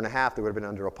Paul a year and a half. They would have been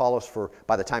under Apollos for,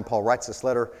 by the time Paul writes this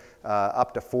letter,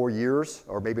 up to 4 years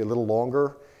or maybe a little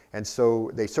longer. And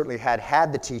so they certainly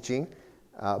had the teaching,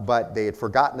 but they had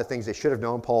forgotten the things they should have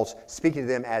known. Paul's speaking to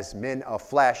them as men of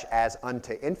flesh, as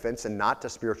unto infants, and not to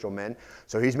spiritual men.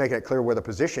 So he's making it clear where the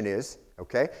position is,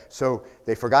 okay? So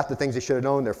they forgot the things they should have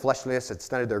known. Their fleshliness had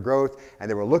stunted their growth,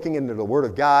 and they were looking into the Word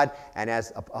of God, and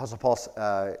as Apostle Paul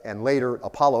and later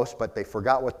Apollos, but they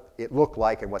forgot what it looked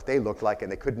like and what they looked like, and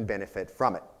they couldn't benefit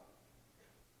from it.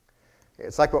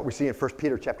 It's like what we see in 1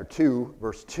 Peter chapter 2,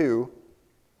 verse 2.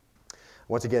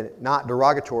 Once again, not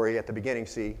derogatory at the beginning.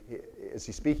 See, is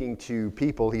he speaking to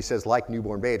people? He says, like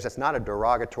newborn babes. That's not a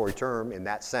derogatory term in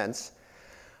that sense.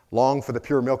 Long for the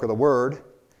pure milk of the word.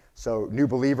 So new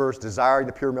believers desiring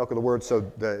the pure milk of the word. So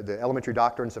the elementary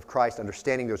doctrines of Christ,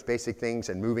 understanding those basic things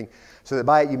and moving, so that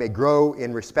by it you may grow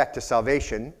in respect to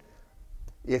salvation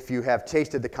if you have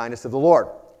tasted the kindness of the Lord.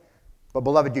 But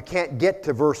beloved, you can't get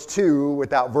to verse 2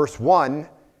 without verse 1.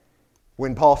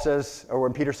 When Paul says, or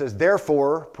when Peter says,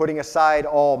 therefore, putting aside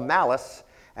all malice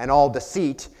and all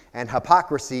deceit and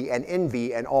hypocrisy and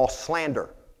envy and all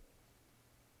slander.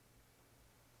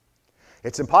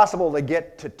 It's impossible to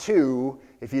get to 2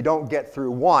 if you don't get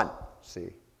through 1, see.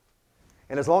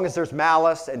 And as long as there's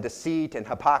malice and deceit and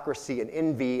hypocrisy and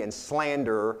envy and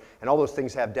slander, and all those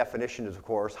things have definitions, of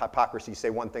course. Hypocrisy, say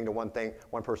one thing to one thing,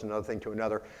 one person another thing to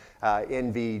another.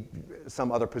 Envy,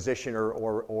 some other position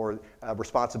or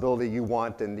responsibility you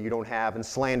want and you don't have. And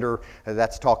slander,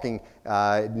 that's talking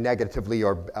negatively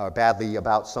or badly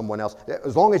about someone else.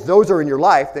 As long as those are in your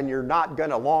life, then you're not going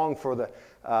to long for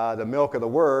the milk of the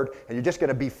Word, and you're just going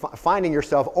to be finding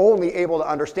yourself only able to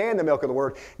understand the milk of the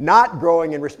Word, not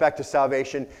growing in respect to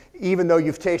salvation, even though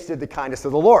you've tasted the kindness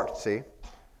of the Lord, see?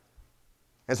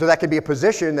 And so that can be a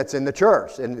position that's in the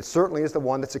church, and it certainly is the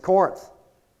one that's at Corinth.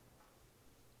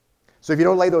 So if you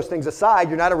don't lay those things aside,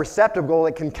 you're not a receptacle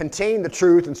that can contain the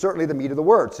truth and certainly the meat of the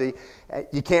Word, see?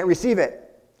 You can't receive it.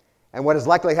 And what has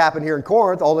likely happened here in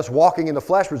Corinth, all this walking in the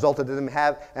flesh resulted in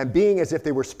them being as if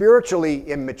they were spiritually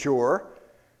immature.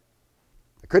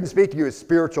 I couldn't speak to you as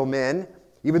spiritual men,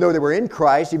 even though they were in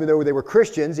Christ, even though they were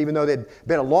Christians, even though they'd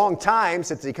been a long time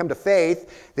since they come to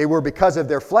faith, they were, because of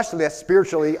their fleshliness,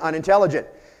 spiritually unintelligent.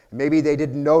 Maybe they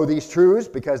didn't know these truths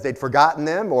because they'd forgotten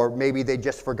them, or maybe they'd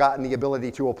just forgotten the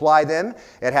ability to apply them.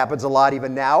 It happens a lot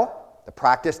even now. The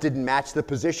practice didn't match the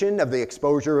position of the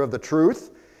exposure of the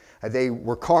truth. They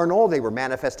were carnal. They were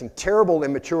manifesting terrible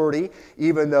immaturity,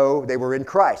 even though they were in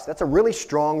Christ. That's a really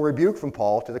strong rebuke from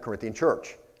Paul to the Corinthian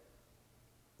church.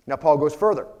 Now, Paul goes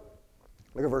further.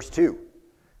 Look at verse 2, 1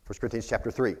 Corinthians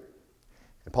chapter 3.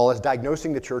 And Paul is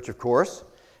diagnosing the church, of course,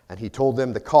 and he told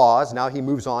them the cause. Now he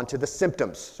moves on to the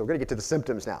symptoms. So we're going to get to the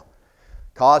symptoms now.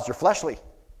 Cause, you're fleshly.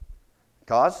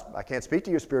 Cause, I can't speak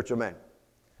to you spiritual men.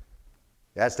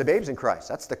 That's the babes in Christ.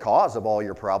 That's the cause of all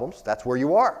your problems. That's where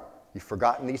you are. You've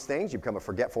forgotten these things. You've become a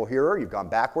forgetful hearer. You've gone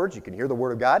backwards. You can hear the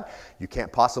Word of God. You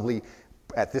can't possibly,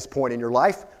 at this point in your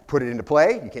life, put it into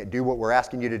play. You can't do what we're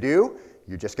asking you to do.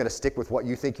 You're just going to stick with what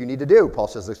you think you need to do. Paul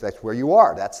says that's where you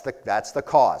are. That's the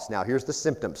cause. Now, here's the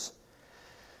symptoms.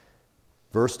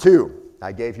 Verse 2,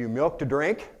 I gave you milk to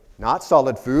drink, not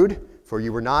solid food, for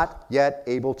you were not yet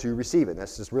able to receive it. And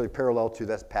this is really parallel to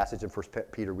this passage in 1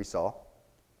 Peter we saw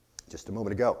just a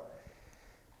moment ago.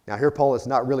 Now here Paul is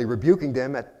not really rebuking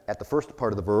them at the first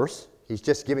part of the verse. He's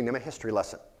just giving them a history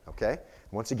lesson, okay?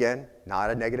 Once again,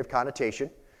 not a negative connotation.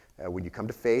 When you come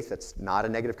to faith, that's not a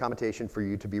negative connotation for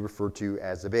you to be referred to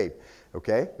as a babe,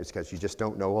 okay? It's because you just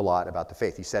don't know a lot about the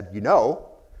faith. He said, you know,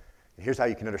 and here's how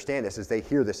you can understand this, as they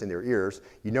hear this in their ears.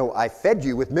 You know, I fed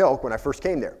you with milk when I first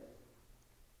came there.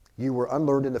 You were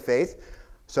unlearned in the faith,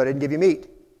 so I didn't give you meat.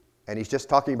 And he's just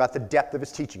talking about the depth of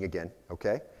his teaching again,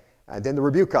 okay? And then the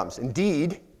rebuke comes.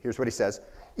 Indeed, here's what he says,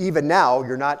 even now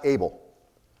you're not able.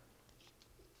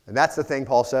 And that's the thing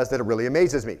Paul says that it really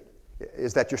amazes me,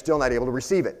 is that you're still not able to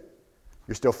receive it.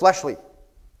 You're still fleshly.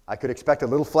 I could expect a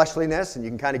little fleshliness, and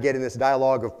you can kind of get in this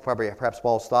dialogue of perhaps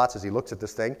Paul's thoughts as he looks at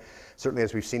this thing, certainly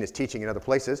as we've seen his teaching in other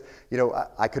places. You know,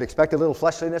 I could expect a little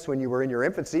fleshliness when you were in your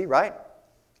infancy, right?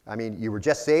 I mean, you were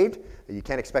just saved. You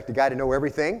can't expect a guy to know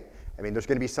everything. I mean, there's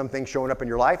going to be some things showing up in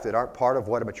your life that aren't part of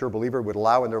what a mature believer would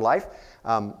allow in their life.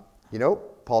 You know,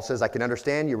 Paul says, I can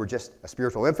understand you were just a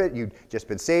spiritual infant. You'd just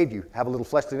been saved. You have a little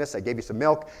fleshliness. I gave you some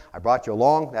milk. I brought you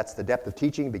along. That's the depth of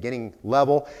teaching, beginning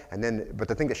level. But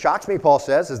the thing that shocks me, Paul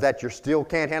says, is that you still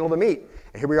can't handle the meat.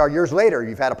 And here we are years later.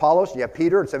 You've had Apollos, you have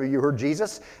Peter, and some of you heard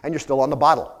Jesus, and you're still on the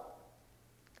bottle.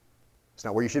 It's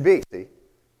not where you should be, see?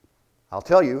 I'll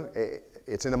tell you,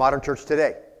 it's in the modern church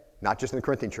today, not just in the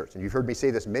Corinthian church. And you've heard me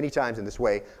say this many times in this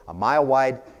way, a mile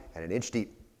wide and an inch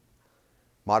deep.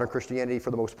 Modern Christianity for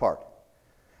the most part.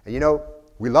 And you know,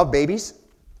 we love babies.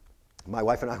 My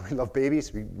wife and I, we love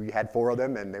babies. We had 4 of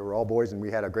them, and they were all boys, and we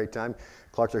had a great time.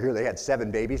 Clarks are here. They had 7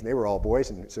 babies, and they were all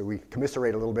boys, and so we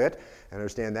commiserate a little bit and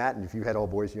understand that. And if you had all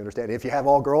boys, you understand. If you have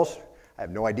all girls, I have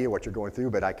no idea what you're going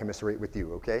through, but I commiserate with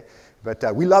you, okay?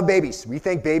 But we love babies. We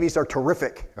think babies are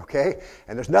terrific, okay?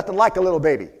 And there's nothing like a little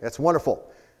baby. That's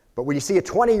wonderful. But when you see a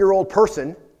 20-year-old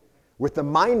person with the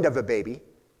mind of a baby,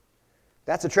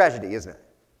 that's a tragedy, isn't it?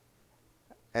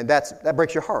 And that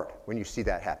breaks your heart when you see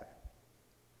that happen.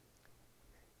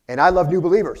 And I love new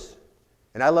believers.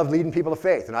 And I love leading people to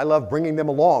faith. And I love bringing them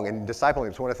along and discipling them.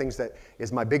 It's one of the things that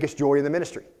is my biggest joy in the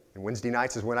ministry. And Wednesday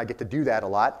nights is when I get to do that a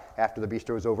lot after the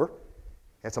bistro is over.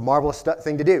 It's a marvelous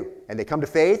thing to do. And they come to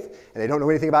faith, and they don't know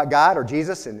anything about God or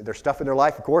Jesus, and there's stuff in their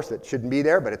life, of course, that shouldn't be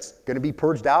there, but it's going to be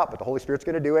purged out, but the Holy Spirit's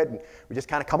going to do it, and we just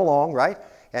kind of come along, right?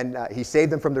 And He saved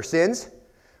them from their sins.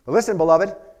 But listen,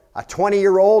 beloved, a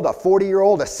 20-year-old, a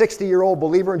 40-year-old, a 60-year-old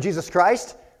believer in Jesus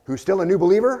Christ who's still a new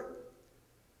believer,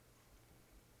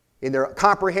 in their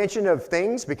comprehension of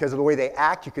things because of the way they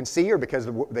act, you can see, or because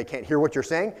they can't hear what you're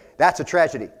saying, that's a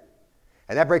tragedy.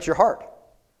 And that breaks your heart.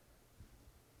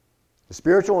 The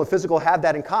spiritual and physical have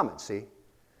that in common, see?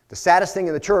 The saddest thing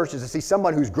in the church is to see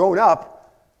someone who's grown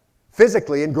up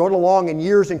physically and grown along in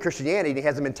years in Christianity, and he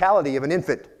has the mentality of an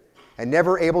infant and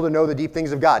never able to know the deep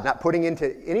things of God, not putting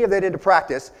any of that into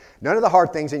practice, none of the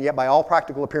hard things, and yet by all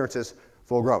practical appearances,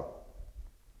 full grown.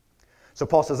 So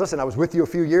Paul says, listen, I was with you a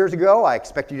few years ago. I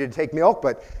expect you to take milk,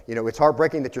 but it's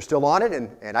heartbreaking that you're still on it,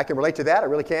 and I can relate to that. I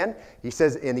really can. He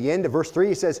says in the end of verse 3,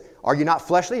 he says, are you not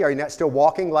fleshly? Are you not still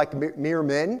walking like mere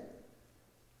men?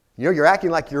 You're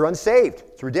acting like you're unsaved.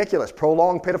 It's ridiculous.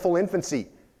 Prolonged, pitiful infancy.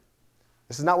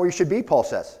 This is not where you should be, Paul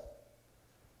says.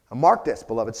 And mark this,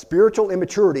 beloved. Spiritual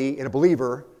immaturity in a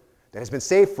believer that has been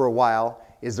saved for a while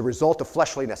is the result of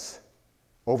fleshliness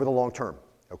over the long term.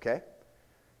 Okay?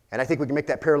 And I think we can make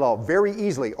that parallel very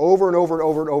easily over and over and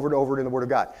over and over and over in the Word of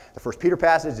God. The 1 Peter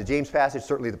passage, the James passage,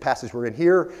 certainly the passage we're in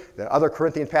here, the other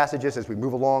Corinthian passages as we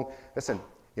move along. Listen,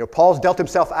 Paul's dealt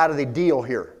himself out of the deal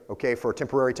here, okay, for a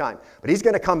temporary time. But he's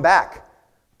going to come back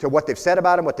to what they've said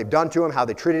about him, what they've done to him, how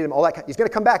they treated him, all that. He's going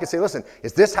to come back and say, listen,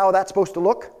 is this how that's supposed to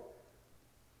look?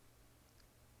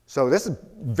 So this is a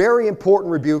very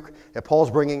important rebuke that Paul's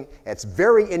bringing. It's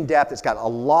very in-depth. It's got a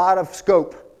lot of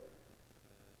scope.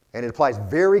 And it applies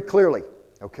very clearly,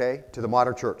 okay, to the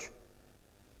modern church.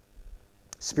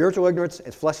 Spiritual ignorance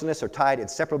and fleshliness are tied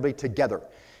inseparably together.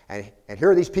 And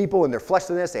here are these people in their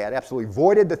fleshliness. They had absolutely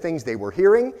voided the things they were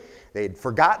hearing. They'd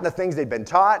forgotten the things they'd been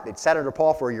taught. They'd sat under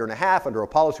Paul for a year and a half, under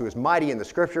Apollos, who was mighty in the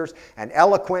scriptures and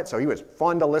eloquent, so he was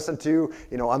fun to listen to,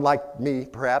 unlike me,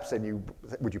 perhaps. And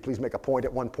would you please make a point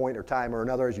at one point or time or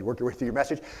another as you work your way through your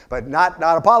message? But not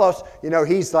Apollos.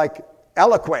 He's like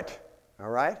eloquent,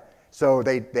 all right? So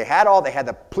they had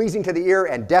the pleasing to the ear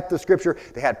and depth of Scripture.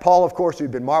 They had Paul, of course,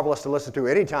 who'd been marvelous to listen to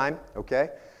any time, okay?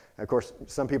 And of course,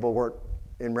 some people weren't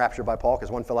enraptured by Paul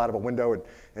because one fell out of a window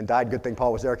and died. Good thing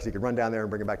Paul was there because he could run down there and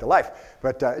bring him back to life.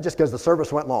 But just because the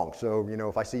service went long. So,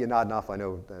 if I see you nodding off, I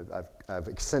know I've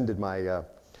extended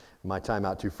my time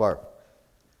out too far.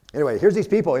 Anyway, here's these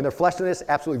people in their fleshliness,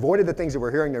 absolutely voided the things that we're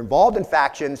hearing. They're involved in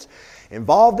factions,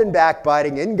 involved in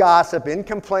backbiting, in gossip, in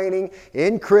complaining,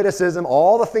 in criticism,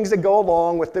 all the things that go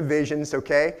along with divisions,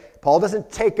 okay? Paul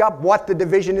doesn't take up what the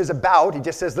division is about. He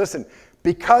just says, listen,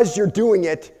 because you're doing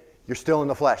it, you're still in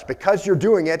the flesh. Because you're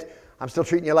doing it, I'm still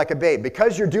treating you like a babe.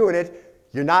 Because you're doing it,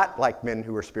 you're not like men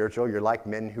who are spiritual. You're like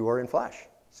men who are in flesh,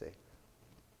 see?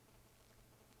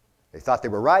 They thought they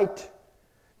were right.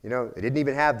 They didn't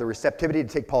even have the receptivity to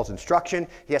take Paul's instruction.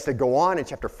 He has to go on in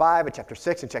chapter 5 and chapter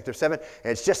 6 and chapter 7,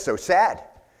 and it's just so sad.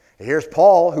 And here's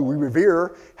Paul, who we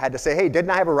revere, had to say, hey, didn't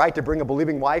I have a right to bring a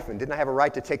believing wife? And didn't I have a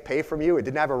right to take pay from you? And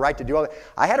didn't I have a right to do all that?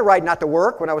 I had a right not to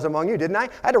work when I was among you, didn't I? I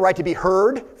had a right to be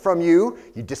heard from you.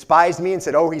 You despised me and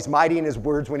said, oh, he's mighty in his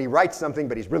words when he writes something,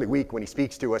 but he's really weak when he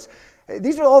speaks to us.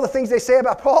 These are all the things they say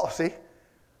about Paul, see?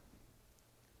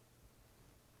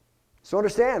 So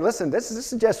understand, listen, this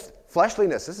is just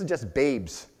fleshliness. This is just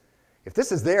babes. If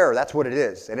this is there, that's what it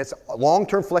is. And it's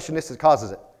long-term fleshliness that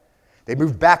causes it. They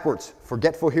moved backwards,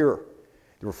 forgetful hearer.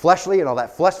 They were fleshly, and all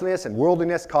that fleshliness and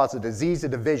worldliness caused a disease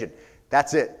of division.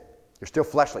 That's it. You're still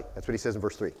fleshly. That's what he says in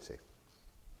verse 3. See?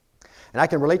 And I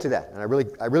can relate to that. And I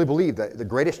really believe that the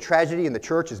greatest tragedy in the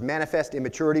church is manifest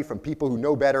immaturity from people who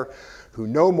know better, who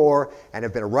know more, and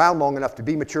have been around long enough to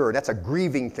be mature. And that's a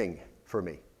grieving thing for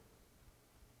me.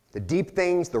 The deep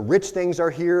things, the rich things are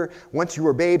here. Once you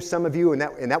were babes, some of you, and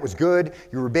that was good.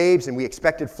 You were babes, and we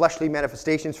expected fleshly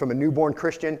manifestations from a newborn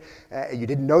Christian. You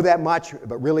didn't know that much,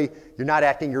 but really, you're not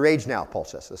acting your age now, Paul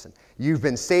says. Listen, you've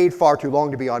been saved far too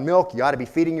long to be on milk. You ought to be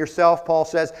feeding yourself, Paul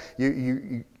says.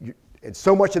 And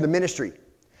so much of the ministry,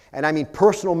 and I mean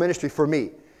personal ministry for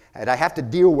me, and I have to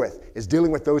deal with, is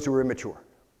dealing with those who are immature.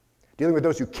 Dealing with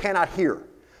those who cannot hear,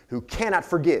 who cannot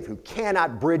forgive, who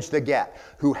cannot bridge the gap,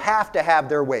 who have to have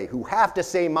their way, who have to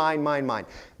say mine, mine, mine,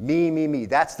 me.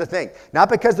 That's the thing. Not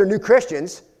because they're new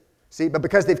Christians, see, but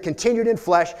because they've continued in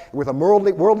flesh with a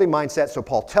worldly mindset. So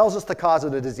Paul tells us the cause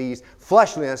of the disease,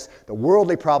 fleshliness, the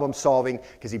worldly problem solving,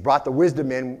 because he brought the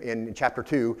wisdom in chapter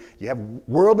 2. You have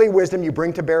worldly wisdom you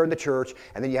bring to bear in the church,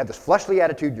 and then you have this fleshly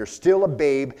attitude. You're still a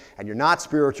babe, and you're not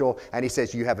spiritual. And he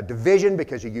says you have a division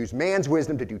because you use man's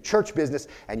wisdom to do church business,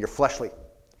 and you're fleshly.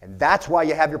 And that's why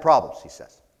you have your problems, he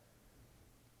says.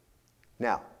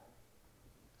 Now,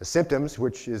 the symptoms,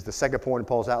 which is the second point in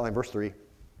Paul's outline, verse 3,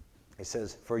 he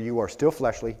says, for you are still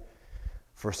fleshly,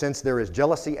 for since there is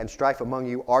jealousy and strife among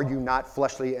you, are you not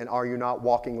fleshly and are you not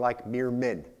walking like mere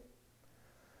men?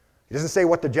 He doesn't say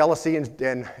what the jealousy and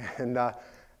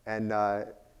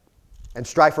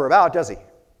strife are about, does he?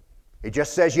 He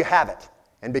just says you have it.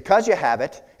 And because you have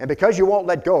it, and because you won't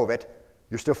let go of it,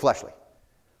 you're still fleshly.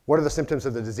 What are the symptoms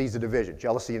of the disease of division?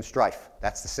 Jealousy and strife.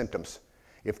 That's the symptoms.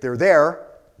 If they're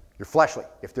there, you're fleshly.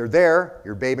 If they're there,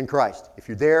 you're a babe in Christ. If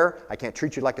you're there, I can't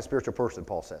treat you like a spiritual person,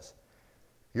 Paul says.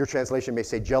 Your translation may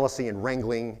say jealousy and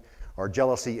wrangling, or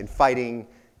jealousy and fighting.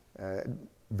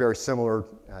 Very similar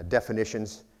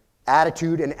definitions.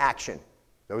 Attitude and action.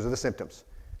 Those are the symptoms.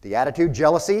 The attitude,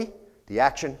 jealousy. the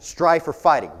action, strife or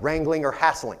fighting, wrangling or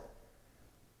hassling.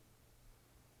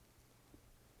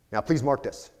 Now, please mark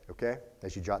this, okay,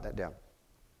 as you jot that down.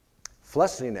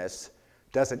 Fleshliness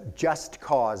doesn't just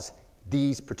cause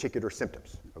these particular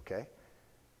symptoms, okay?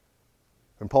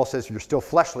 When Paul says you're still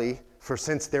fleshly, for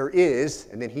since there is,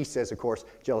 and then he says, of course,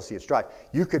 jealousy and strife,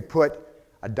 you could put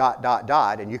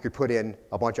a ... and you could put in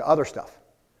a bunch of other stuff.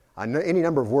 Any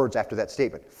number of words after that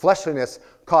statement. Fleshliness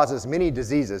causes many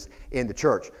diseases in the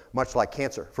church, much like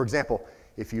cancer. For example,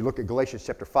 if you look at Galatians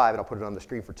chapter 5, and I'll put it on the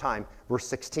screen for time, verse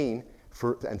 16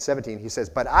 and 17, he says,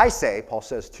 but I say, Paul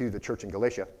says to the church in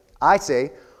Galatia, I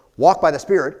say, walk by the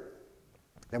Spirit.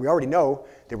 And we already know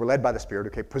they were led by the Spirit.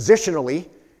 Okay, positionally,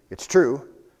 it's true.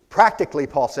 Practically,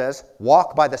 Paul says,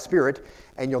 walk by the Spirit,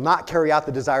 and you'll not carry out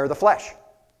the desire of the flesh.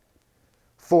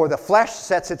 For the flesh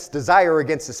sets its desire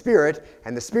against the Spirit,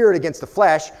 and the Spirit against the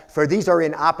flesh, for these are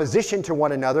in opposition to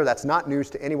one another. That's not news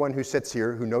to anyone who sits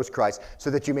here who knows Christ, so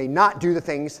that you may not do the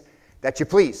things that you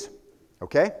please.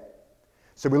 Okay?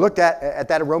 So we looked at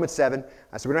that in Romans 7,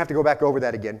 so we don't have to go back over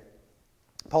that again.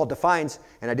 Paul defines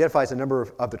and identifies a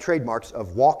number of the trademarks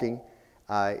of walking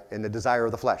in the desire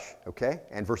of the flesh. Okay?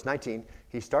 And verse 19,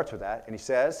 he starts with that, and he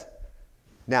says,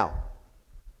 now,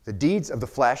 the deeds of the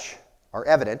flesh are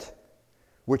evident,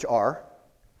 which are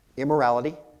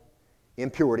immorality,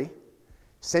 impurity,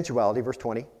 sensuality, verse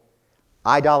 20,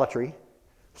 idolatry,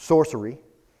 sorcery,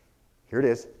 here it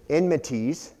is,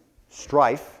 enmities,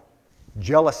 strife,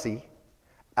 jealousy,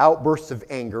 outbursts of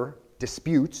anger,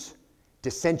 disputes,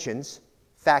 dissensions,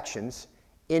 factions,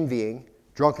 envying,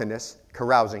 drunkenness,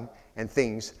 carousing, and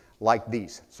things like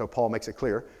these. So Paul makes it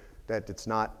clear that it's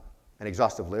not an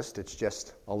exhaustive list, it's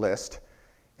just a list.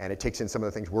 And it takes in some of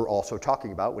the things we're also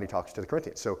talking about when he talks to the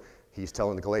Corinthians. So he's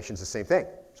telling the Galatians the same thing.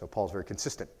 So Paul's very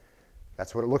consistent.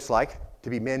 That's what it looks like to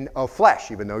be men of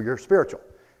flesh, even though you're spiritual.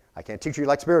 I can't teach you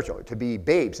like spiritual. To be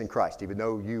babes in Christ, even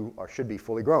though you should be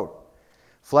fully grown.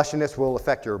 Fleshliness will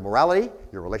affect your morality,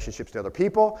 your relationships to other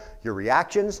people, your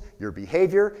reactions, your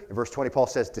behavior. In verse 20, Paul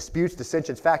says disputes,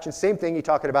 dissensions, factions. Same thing he's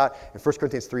talking about in 1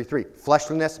 Corinthians 3:3.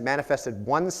 Fleshliness manifested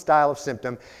one style of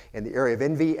symptom in the area of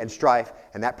envy and strife,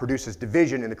 and that produces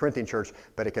division in the Corinthian church,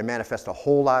 but it can manifest a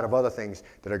whole lot of other things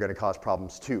that are going to cause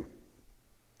problems too.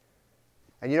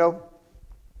 And you know,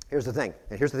 here's the thing,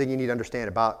 and here's the thing you need to understand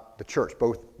about the church,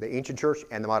 both the ancient church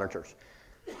and the modern church.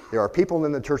 There are people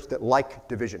in the church that like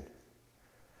division.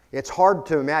 It's hard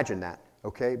to imagine that,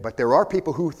 okay? But there are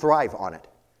people who thrive on it.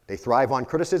 They thrive on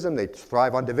criticism. They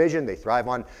thrive on division. They thrive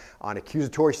on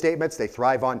accusatory statements. They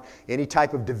thrive on any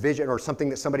type of division or something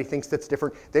that somebody thinks that's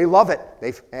different. They love it.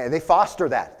 They foster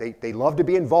that. They love to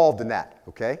be involved in that,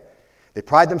 okay? They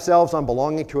pride themselves on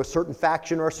belonging to a certain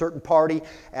faction or a certain party,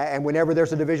 and whenever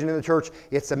there's a division in the church,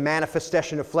 it's a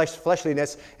manifestation of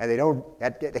fleshliness, and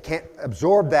they can't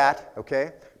absorb that,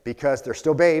 okay, because they're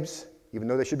still babes, even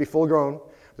though they should be full grown.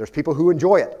 There's people who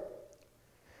enjoy it.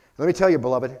 Let me tell you,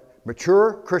 beloved,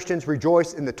 mature Christians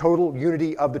rejoice in the total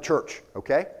unity of the church,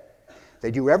 okay? They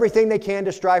do everything they can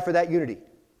to strive for that unity.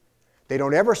 They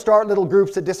don't ever start little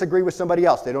groups that disagree with somebody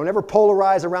else. They don't ever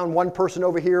polarize around one person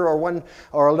over here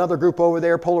or another group over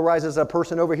there polarizes a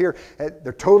person over here.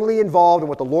 They're totally involved in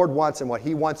what the Lord wants, and what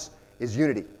He wants is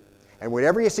unity. And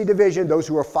whenever you see division, those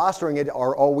who are fostering it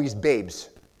are always babes.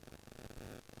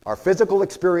 Our physical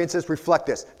experiences reflect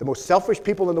this. The most selfish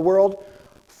people in the world,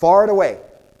 far and away,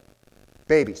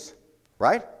 babies,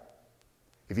 right?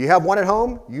 If you have one at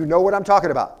home, you know what I'm talking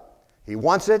about. He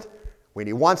wants it when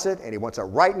he wants it, and he wants it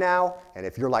right now, and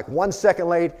if you're like 1 second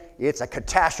late, it's a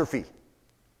catastrophe,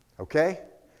 okay?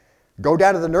 Go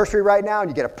down to the nursery right now, and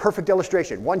you get a perfect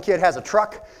illustration. One kid has a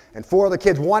truck, and 4 other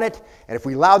kids want it, and if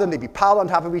we allow them, they'd be piled on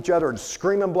top of each other and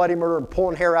screaming bloody murder and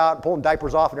pulling hair out and pulling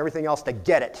diapers off and everything else to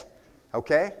get it.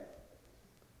 Okay?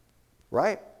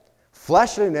 Right?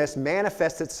 Fleshliness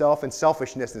manifests itself in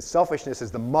selfishness, and selfishness is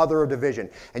the mother of division.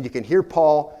 And you can hear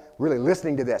Paul really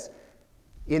listening to this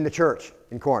in the church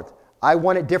in Corinth. I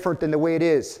want it different than the way it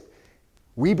is.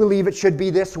 We believe it should be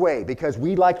this way because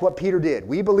we like what Peter did.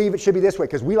 We believe it should be this way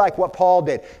because we like what Paul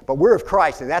did. But we're of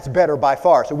Christ, and that's better by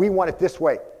far. So we want it this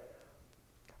way.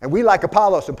 And we like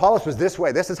Apollos, and Apollos was this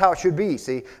way. This is how it should be,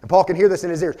 see? And Paul can hear this in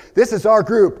his ears. This is our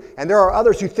group, and there are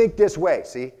others who think this way,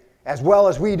 see? As well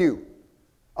as we do.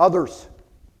 Others.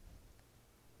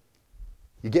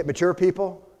 You get mature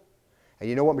people, and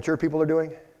you know what mature people are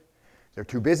doing? They're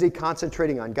too busy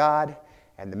concentrating on God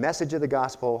and the message of the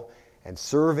gospel and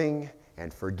serving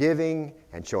and forgiving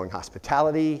and showing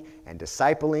hospitality and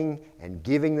discipling and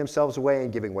giving themselves away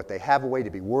and giving what they have away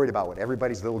to be worried about what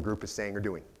everybody's little group is saying or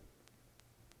doing.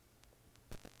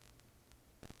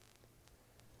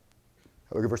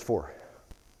 Look at verse 4.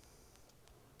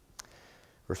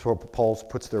 Or so Paul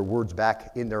puts their words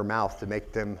back in their mouth to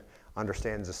make them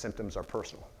understand the symptoms are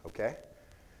personal, okay?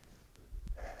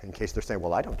 In case they're saying,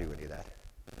 well, I don't do any of that.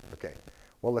 Okay,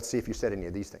 well, let's see if you said any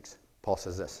of these things. Paul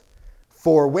says this,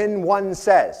 for when one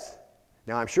says,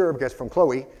 now I'm sure because from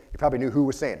Chloe, you probably knew who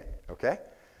was saying it, okay?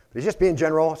 But he's just being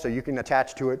general so you can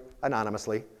attach to it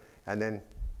anonymously and then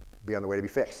be on the way to be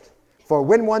fixed. For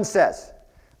when one says,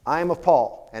 I am of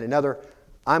Paul, and another,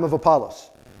 I'm of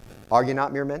Apollos, are you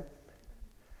not mere men?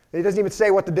 And he doesn't even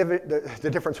say what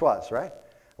the difference was, right?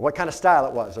 What kind of style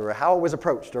it was, or how it was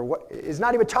approached, or what. He's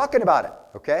not even talking about it,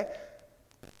 okay?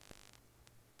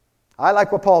 I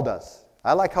like what Paul does.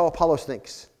 I like how Apollos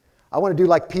thinks. I want to do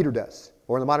like Peter does,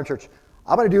 or in the modern church.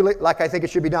 I want to do like I think it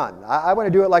should be done. I want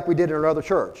to do it like we did in another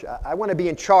church. I want to be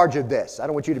in charge of this. I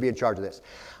don't want you to be in charge of this.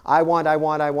 I like, I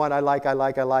don't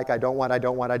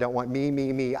want,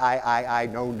 me, I,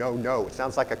 no. It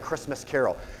sounds like a Christmas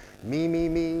carol. Me,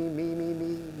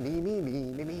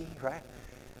 right?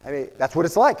 I mean, that's what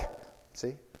it's like,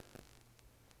 see?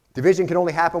 Division can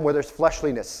only happen where there's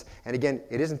fleshliness. And again,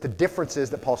 it isn't the differences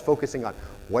that Paul's focusing on.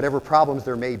 Whatever problems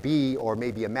there may be or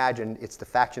may be imagined, it's the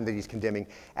faction that he's condemning: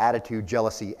 attitude,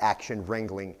 jealousy, action,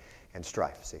 wrangling, and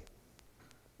strife, see?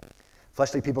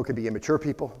 Fleshly people can be immature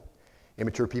people.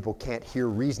 Immature people can't hear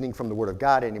reasoning from the Word of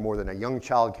God any more than a young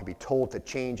child can be told to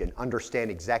change and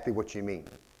understand exactly what you mean,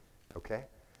 okay?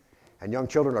 And young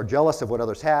children are jealous of what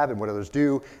others have and what others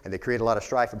do, and they create a lot of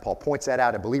strife, and Paul points that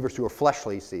out. And believers who are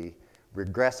fleshly, see,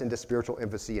 regress into spiritual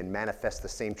infancy and manifest the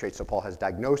same traits. So Paul has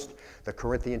diagnosed the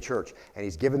Corinthian church, and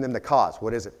he's given them the cause.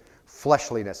 What is it?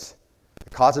 Fleshliness.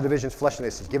 The cause of division is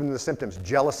fleshliness. He's given them the symptoms: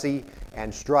 jealousy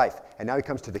and strife. And now he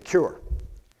comes to the cure.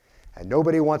 And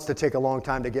nobody wants to take a long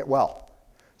time to get well.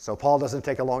 So Paul doesn't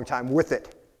take a long time with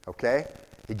it, okay?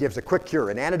 He gives a quick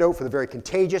cure, an antidote for the very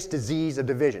contagious disease of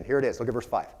division. Here it is. Look at verse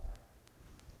 5.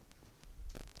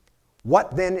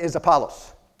 What then is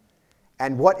Apollos?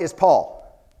 And what is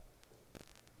Paul?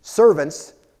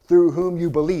 Servants through whom you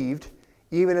believed,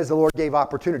 even as the Lord gave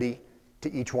opportunity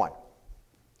to each one.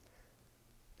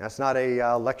 That's not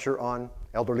a lecture on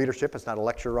elder leadership. It's not a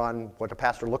lecture on what a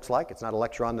pastor looks like. It's not a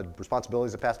lecture on the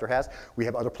responsibilities a pastor has. We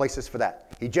have other places for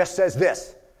that. He just says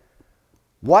this.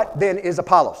 What then is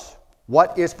Apollos?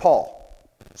 What is Paul?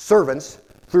 Servants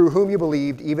through whom you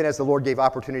believed, even as the Lord gave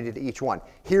opportunity to each one.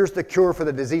 Here's the cure for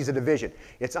the disease of division.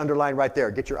 It's underlined right there.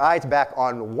 Get your eyes back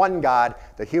on one God.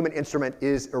 The human instrument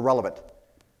is irrelevant.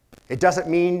 It doesn't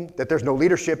mean that there's no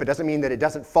leadership. It doesn't mean that it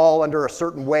doesn't fall under a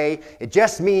certain way. It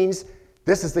just means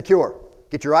this is the cure.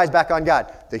 Get your eyes back on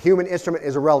God. The human instrument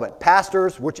is irrelevant.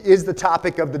 Pastors, which is the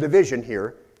topic of the division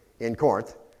here in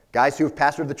Corinth, guys who have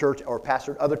pastored the church or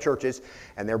pastored other churches,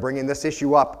 and they're bringing this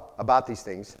issue up about these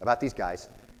things, about these guys.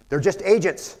 They're just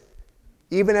agents,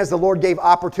 even as the Lord gave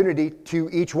opportunity to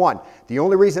each one. The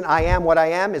only reason I am what I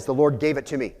am is the Lord gave it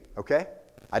to me, okay?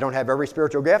 I don't have every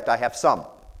spiritual gift. I have some.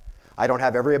 I don't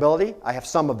have every ability. I have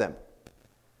some of them.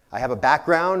 I have a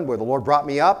background where the Lord brought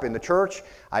me up in the church.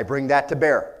 I bring that to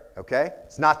bear, okay?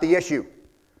 It's not the issue.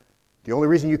 The only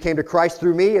reason you came to Christ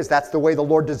through me is that's the way the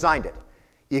Lord designed it.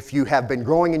 If you have been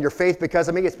growing in your faith because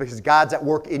of me, it's because God's at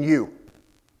work in you.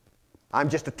 I'm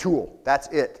just a tool. That's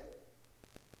it.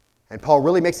 And Paul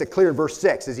really makes it clear in verse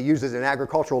 6 as he uses an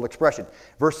agricultural expression.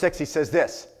 Verse 6, he says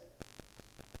this.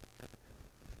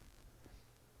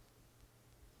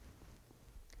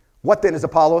 What then is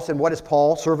Apollos and what is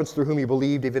Paul? Servants through whom you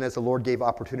believed, even as the Lord gave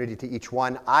opportunity to each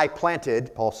one. I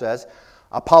planted, Paul says.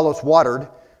 Apollos watered,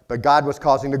 but God was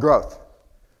causing the growth.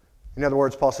 In other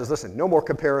words, Paul says, listen, no more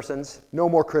comparisons, no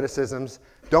more criticisms.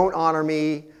 Don't honor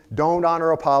me. Don't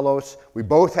honor Apollos. We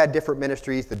both had different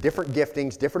ministries, the different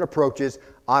giftings, different approaches.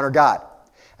 Honor God.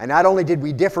 And not only did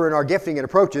we differ in our gifting and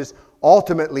approaches,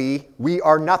 ultimately we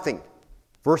are nothing.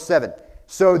 Verse 7.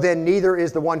 So then neither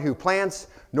is the one who plants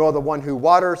nor the one who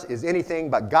waters is anything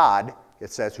but God,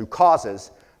 it says, who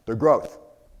causes the growth.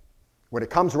 When it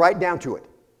comes right down to it,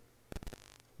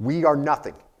 we are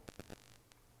nothing.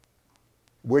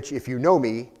 Which, if you know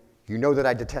me, you know that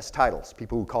I detest titles.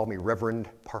 People who call me Reverend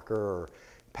Parker or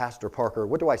Pastor Parker.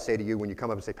 What do I say to you when you come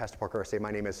up and say, Pastor Parker? I say,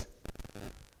 my name is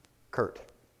Kurt.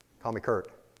 Call me Kurt.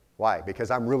 Why?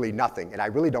 Because I'm really nothing, and I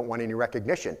really don't want any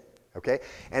recognition, okay?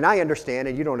 And I understand,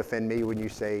 and you don't offend me when you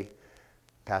say,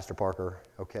 Pastor Parker,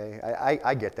 okay?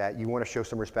 I get that. You want to show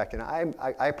some respect, and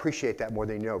I appreciate that more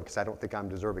than you know, because I don't think I'm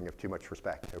deserving of too much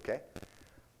respect, okay?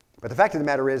 But the fact of the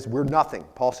matter is, we're nothing.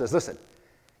 Paul says, listen,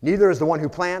 neither is the one who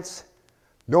plants,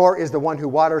 nor is the one who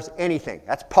waters anything.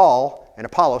 That's Paul and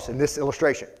Apollos in this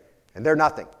illustration. And they're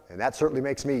nothing. And that certainly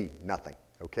makes me nothing,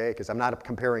 okay? Because I'm not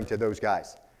comparing to those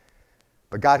guys.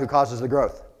 But God who causes the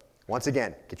growth. Once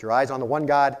again, get your eyes on the one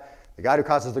God. The God who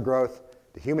causes the growth,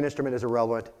 the human instrument is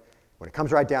irrelevant. When it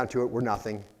comes right down to it, we're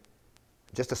nothing.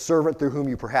 Just a servant through whom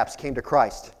you perhaps came to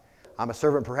Christ. I'm a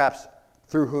servant perhaps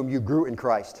through whom you grew in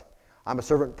Christ. I'm a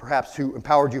servant perhaps who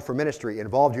empowered you for ministry,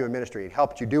 involved you in ministry, and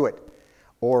helped you do it,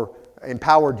 or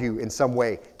empowered you in some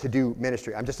way to do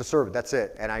ministry. I'm just a servant, that's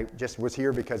it. And I just was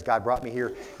here because God brought me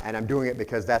here, and I'm doing it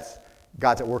because that's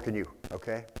God's at work in you,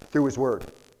 okay? Through his word.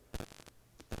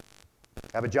 I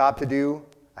have a job to do.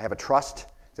 I have a trust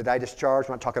that I discharge.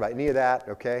 I'm not talking about any of that,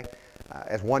 okay?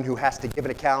 As one who has to give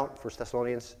an account, 1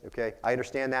 Thessalonians, okay? I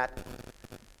understand that.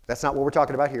 That's not what we're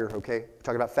talking about here, okay? We're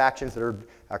talking about factions that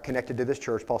are connected to this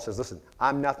church. Paul says, listen,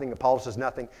 I'm nothing, Apollos is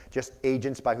nothing, just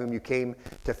agents by whom you came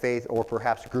to faith or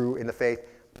perhaps grew in the faith.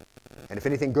 And if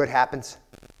anything good happens,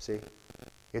 see,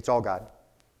 it's all God.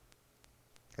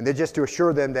 And then just to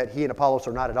assure them that he and Apollos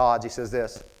are not at odds, he says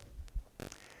this,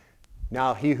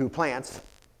 now he who plants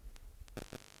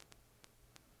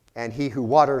and he who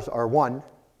waters are one,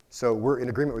 so we're in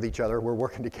agreement with each other, we're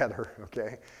working together,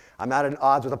 okay? I'm not at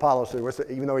odds with Apollos,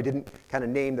 even though he didn't kind of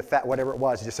name the whatever it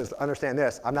was. He just says, understand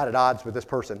this, I'm not at odds with this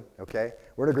person, okay?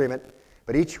 We're in agreement.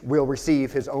 But each will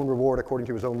receive his own reward according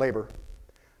to his own labor.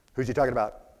 Who's he talking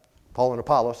about? Paul and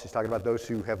Apollos. He's talking about those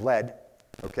who have led,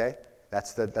 okay?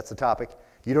 That's the topic.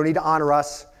 You don't need to honor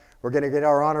us. We're going to get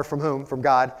our honor from whom? From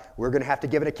God. We're going to have to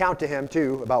give an account to him,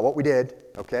 too, about what we did,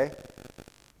 okay?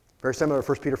 Very similar to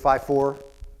 1 Peter 5:4,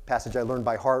 passage I learned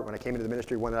by heart when I came into the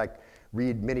ministry, one that I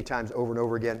read many times over and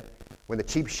over again. When the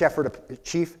chief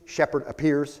shepherd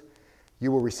appears,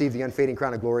 you will receive the unfading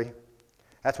crown of glory.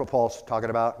 That's what Paul's talking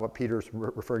about, what Peter's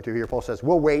referring to here. Paul says,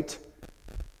 we'll wait.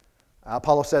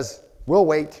 Apollos says, we'll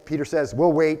wait. Peter says,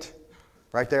 we'll wait.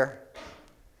 Right there.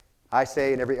 I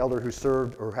say, and every elder who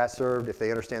served or has served, if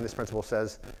they understand this principle,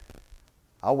 says,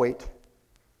 I'll wait.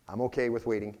 I'm okay with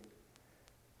waiting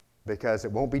because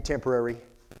it won't be temporary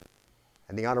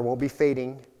and the honor won't be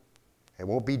fading. It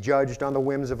won't be judged on the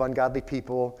whims of ungodly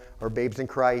people or babes in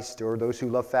Christ or those who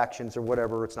love factions or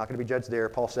whatever. It's not going to be judged there.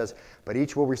 Paul says, but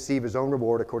each will receive his own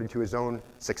reward according to his own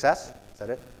success. Is that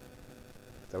it?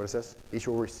 Is that what it says? Each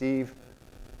will receive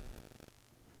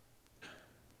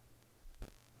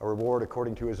a reward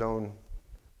according to his own,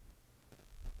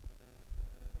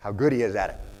 how good he is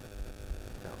at it.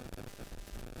 No.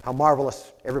 How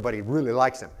marvelous everybody really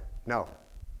likes him. No.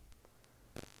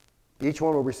 Each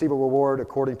one will receive a reward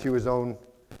according to his own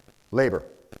labor.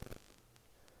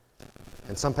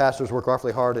 And some pastors work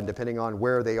awfully hard, and depending on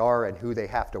where they are and who they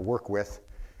have to work with,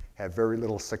 have very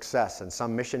little success. And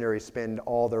some missionaries spend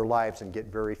all their lives and get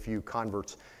very few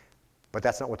converts. But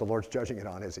that's not what the Lord's judging it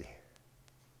on, is he?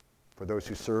 For those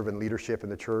who serve in leadership in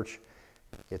the church,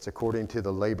 it's according to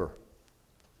the labor.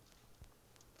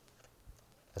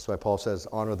 That's why Paul says,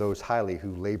 honor those highly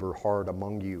who labor hard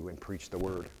among you and preach the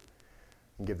word.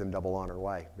 And give them double honor.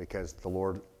 Why? Because the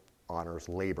Lord honors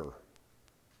labor.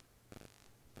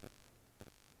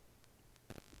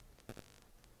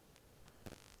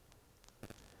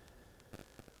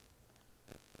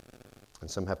 And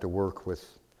some have to work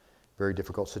with very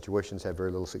difficult situations, have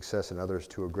very little success, and others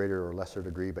to a greater or lesser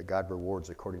degree, but God rewards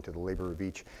according to the labor of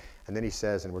each. And then he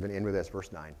says, and we're going to end with this,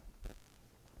 verse 9,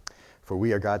 for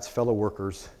we are God's fellow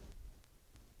workers.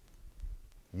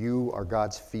 You are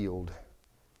God's field,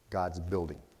 God's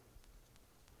building.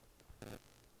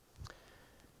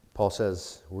 Paul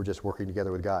says, we're just working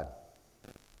together with God.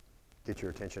 Get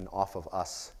your attention off of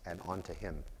us and onto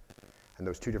him. And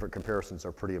those two different comparisons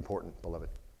are pretty important, beloved.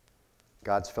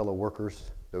 God's fellow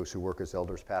workers, those who work as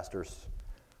elders, pastors.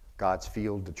 God's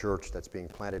field, the church that's being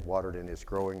planted, watered, and is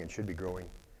growing and should be growing.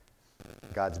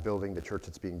 God's building, the church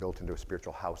that's being built into a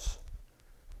spiritual house.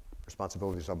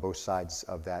 Responsibilities on both sides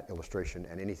of that illustration,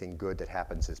 and anything good that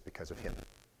happens is because of him.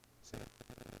 See?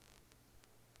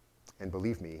 And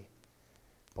believe me,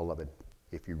 beloved,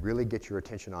 if you really get your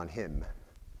attention on him,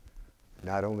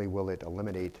 not only will it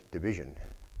eliminate division,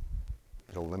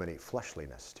 it'll eliminate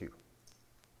fleshliness too.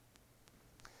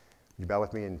 Would you bow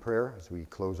with me in prayer as we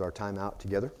close our time out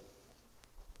together?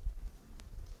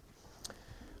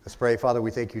 Let's pray. Father,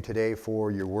 we thank you today for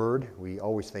your word. We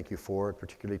always thank you for it,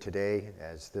 particularly today,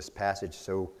 as this passage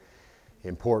so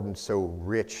important, so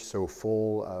rich, so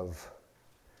full of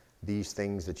these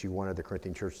things that you wanted the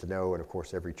Corinthian church to know, and of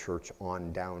course every church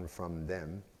on down from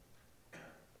them.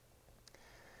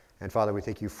 And Father, we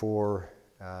thank you for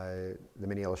the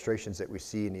many illustrations that we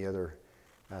see in the other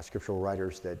scriptural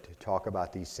writers that talk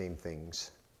about these same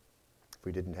things. If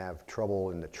we didn't have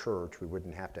trouble in the church, we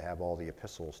wouldn't have to have all the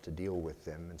epistles to deal with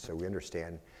them. And so we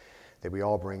understand that we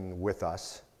all bring with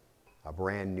us a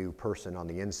brand new person on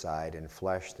the inside and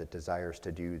flesh that desires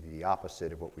to do the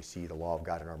opposite of what we see the law of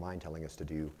God in our mind telling us to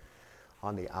do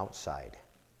on the outside,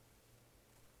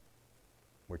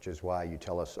 which is why you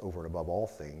tell us over and above all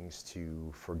things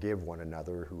to forgive one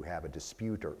another who have a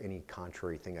dispute or any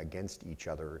contrary thing against each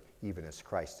other, even as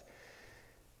Christ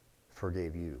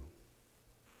forgave you.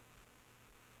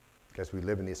 Because we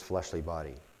live in this fleshly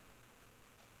body.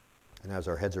 And as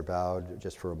our heads are bowed,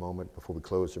 just for a moment before we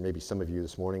close, there may be some of you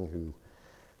this morning who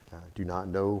do not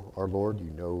know our Lord.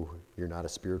 You know you're not a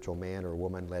spiritual man or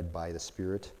woman led by the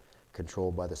Spirit,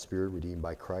 controlled by the Spirit, redeemed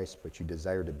by Christ, but you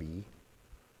desire to be.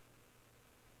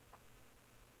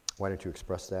 Why don't you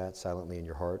express that silently in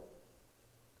your heart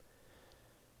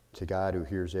to God, who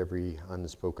hears every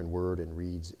unspoken word and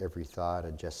reads every thought,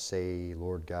 and just say,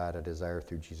 Lord God, I desire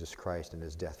through Jesus Christ and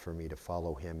his death for me to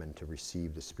follow him and to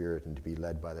receive the Spirit and to be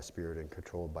led by the Spirit and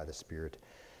controlled by the Spirit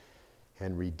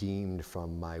and redeemed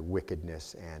from my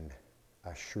wickedness and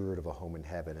assured of a home in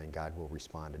heaven, and God will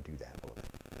respond and do that.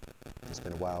 It's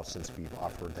been a while since we've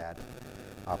offered that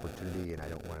opportunity, and I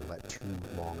don't want to let too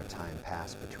long a time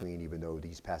pass between, even though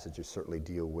these passages certainly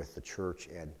deal with the church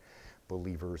and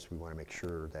believers. We want to make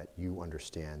sure that you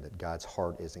understand that God's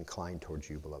heart is inclined towards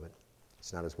you, beloved.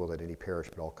 It's not his will that any perish,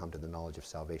 but all come to the knowledge of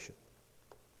salvation.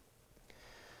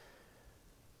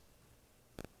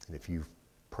 And if you've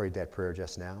prayed that prayer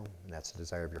just now, and that's the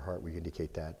desire of your heart, we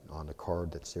indicate that on the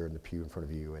card that's there in the pew in front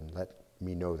of you, and let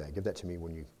me know that. Give that to me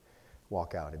when you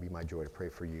walk out. It'd be my joy to pray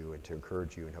for you and to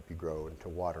encourage you and help you grow and to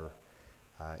water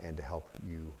and to help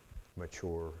you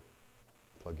mature,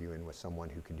 plug you in with someone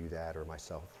who can do that, or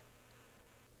myself.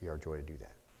 It'd be our joy to do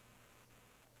that.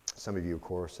 Some of you, of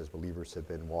course, as believers, have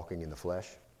been walking in the flesh.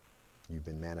 You've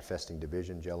been manifesting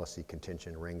division, jealousy,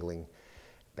 contention, wrangling,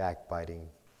 backbiting,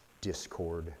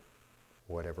 discord,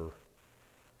 whatever.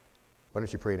 Why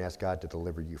don't you pray and ask God to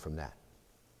deliver you from that?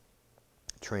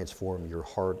 Transform your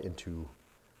heart into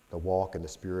the walk in the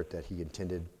Spirit that he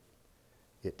intended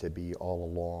it to be all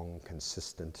along,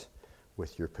 consistent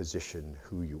with your position,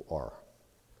 who you are,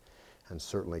 and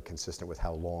certainly consistent with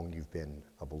how long you've been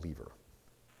a believer.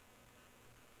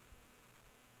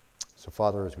 So,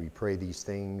 Father, as we pray these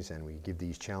things and we give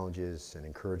these challenges and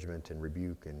encouragement and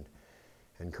rebuke and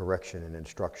correction and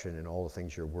instruction and all the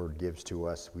things your word gives to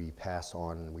us, we pass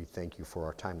on and we thank you for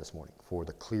our time this morning, for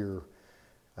the clear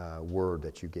word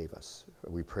that you gave us.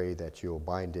 We pray that you'll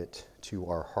bind it to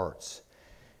our hearts.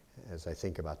 As I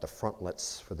think about the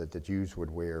frontlets that the Jews would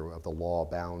wear of the law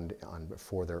bound on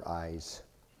before their eyes,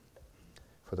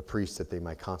 for the priests, that they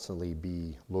might constantly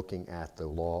be looking at the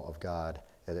law of God,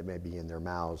 that it may be in their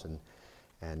mouths,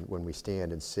 and when we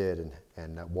stand and sit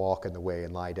and walk in the way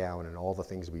and lie down and all the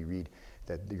things we read,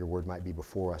 that your word might be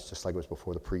before us just like it was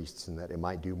before the priests, and that it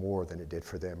might do more than it did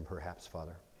for them, perhaps,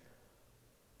 Father,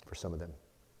 for some of them.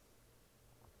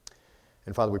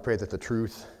 And Father, we pray that the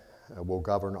truth will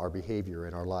govern our behavior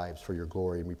in our lives for your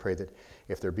glory. And we pray that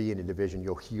if there be any division,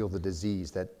 you'll heal the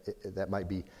disease, that might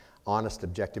be honest,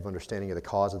 objective understanding of the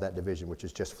cause of that division, which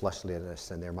is just fleshliness,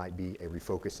 and there might be a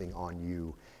refocusing on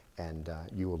you and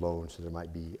you alone, so there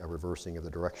might be a reversing of the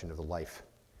direction of the life,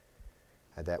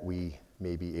 and that we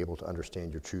may be able to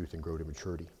understand your truth and grow to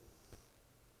maturity.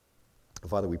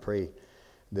 Father, we pray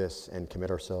this and commit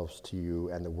ourselves to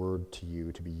you and the word to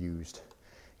you to be used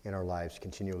in our lives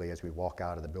continually as we walk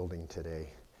out of the building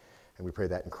today. And we pray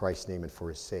that in Christ's name and for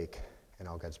his sake. And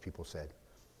all God's people said,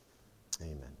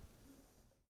 amen.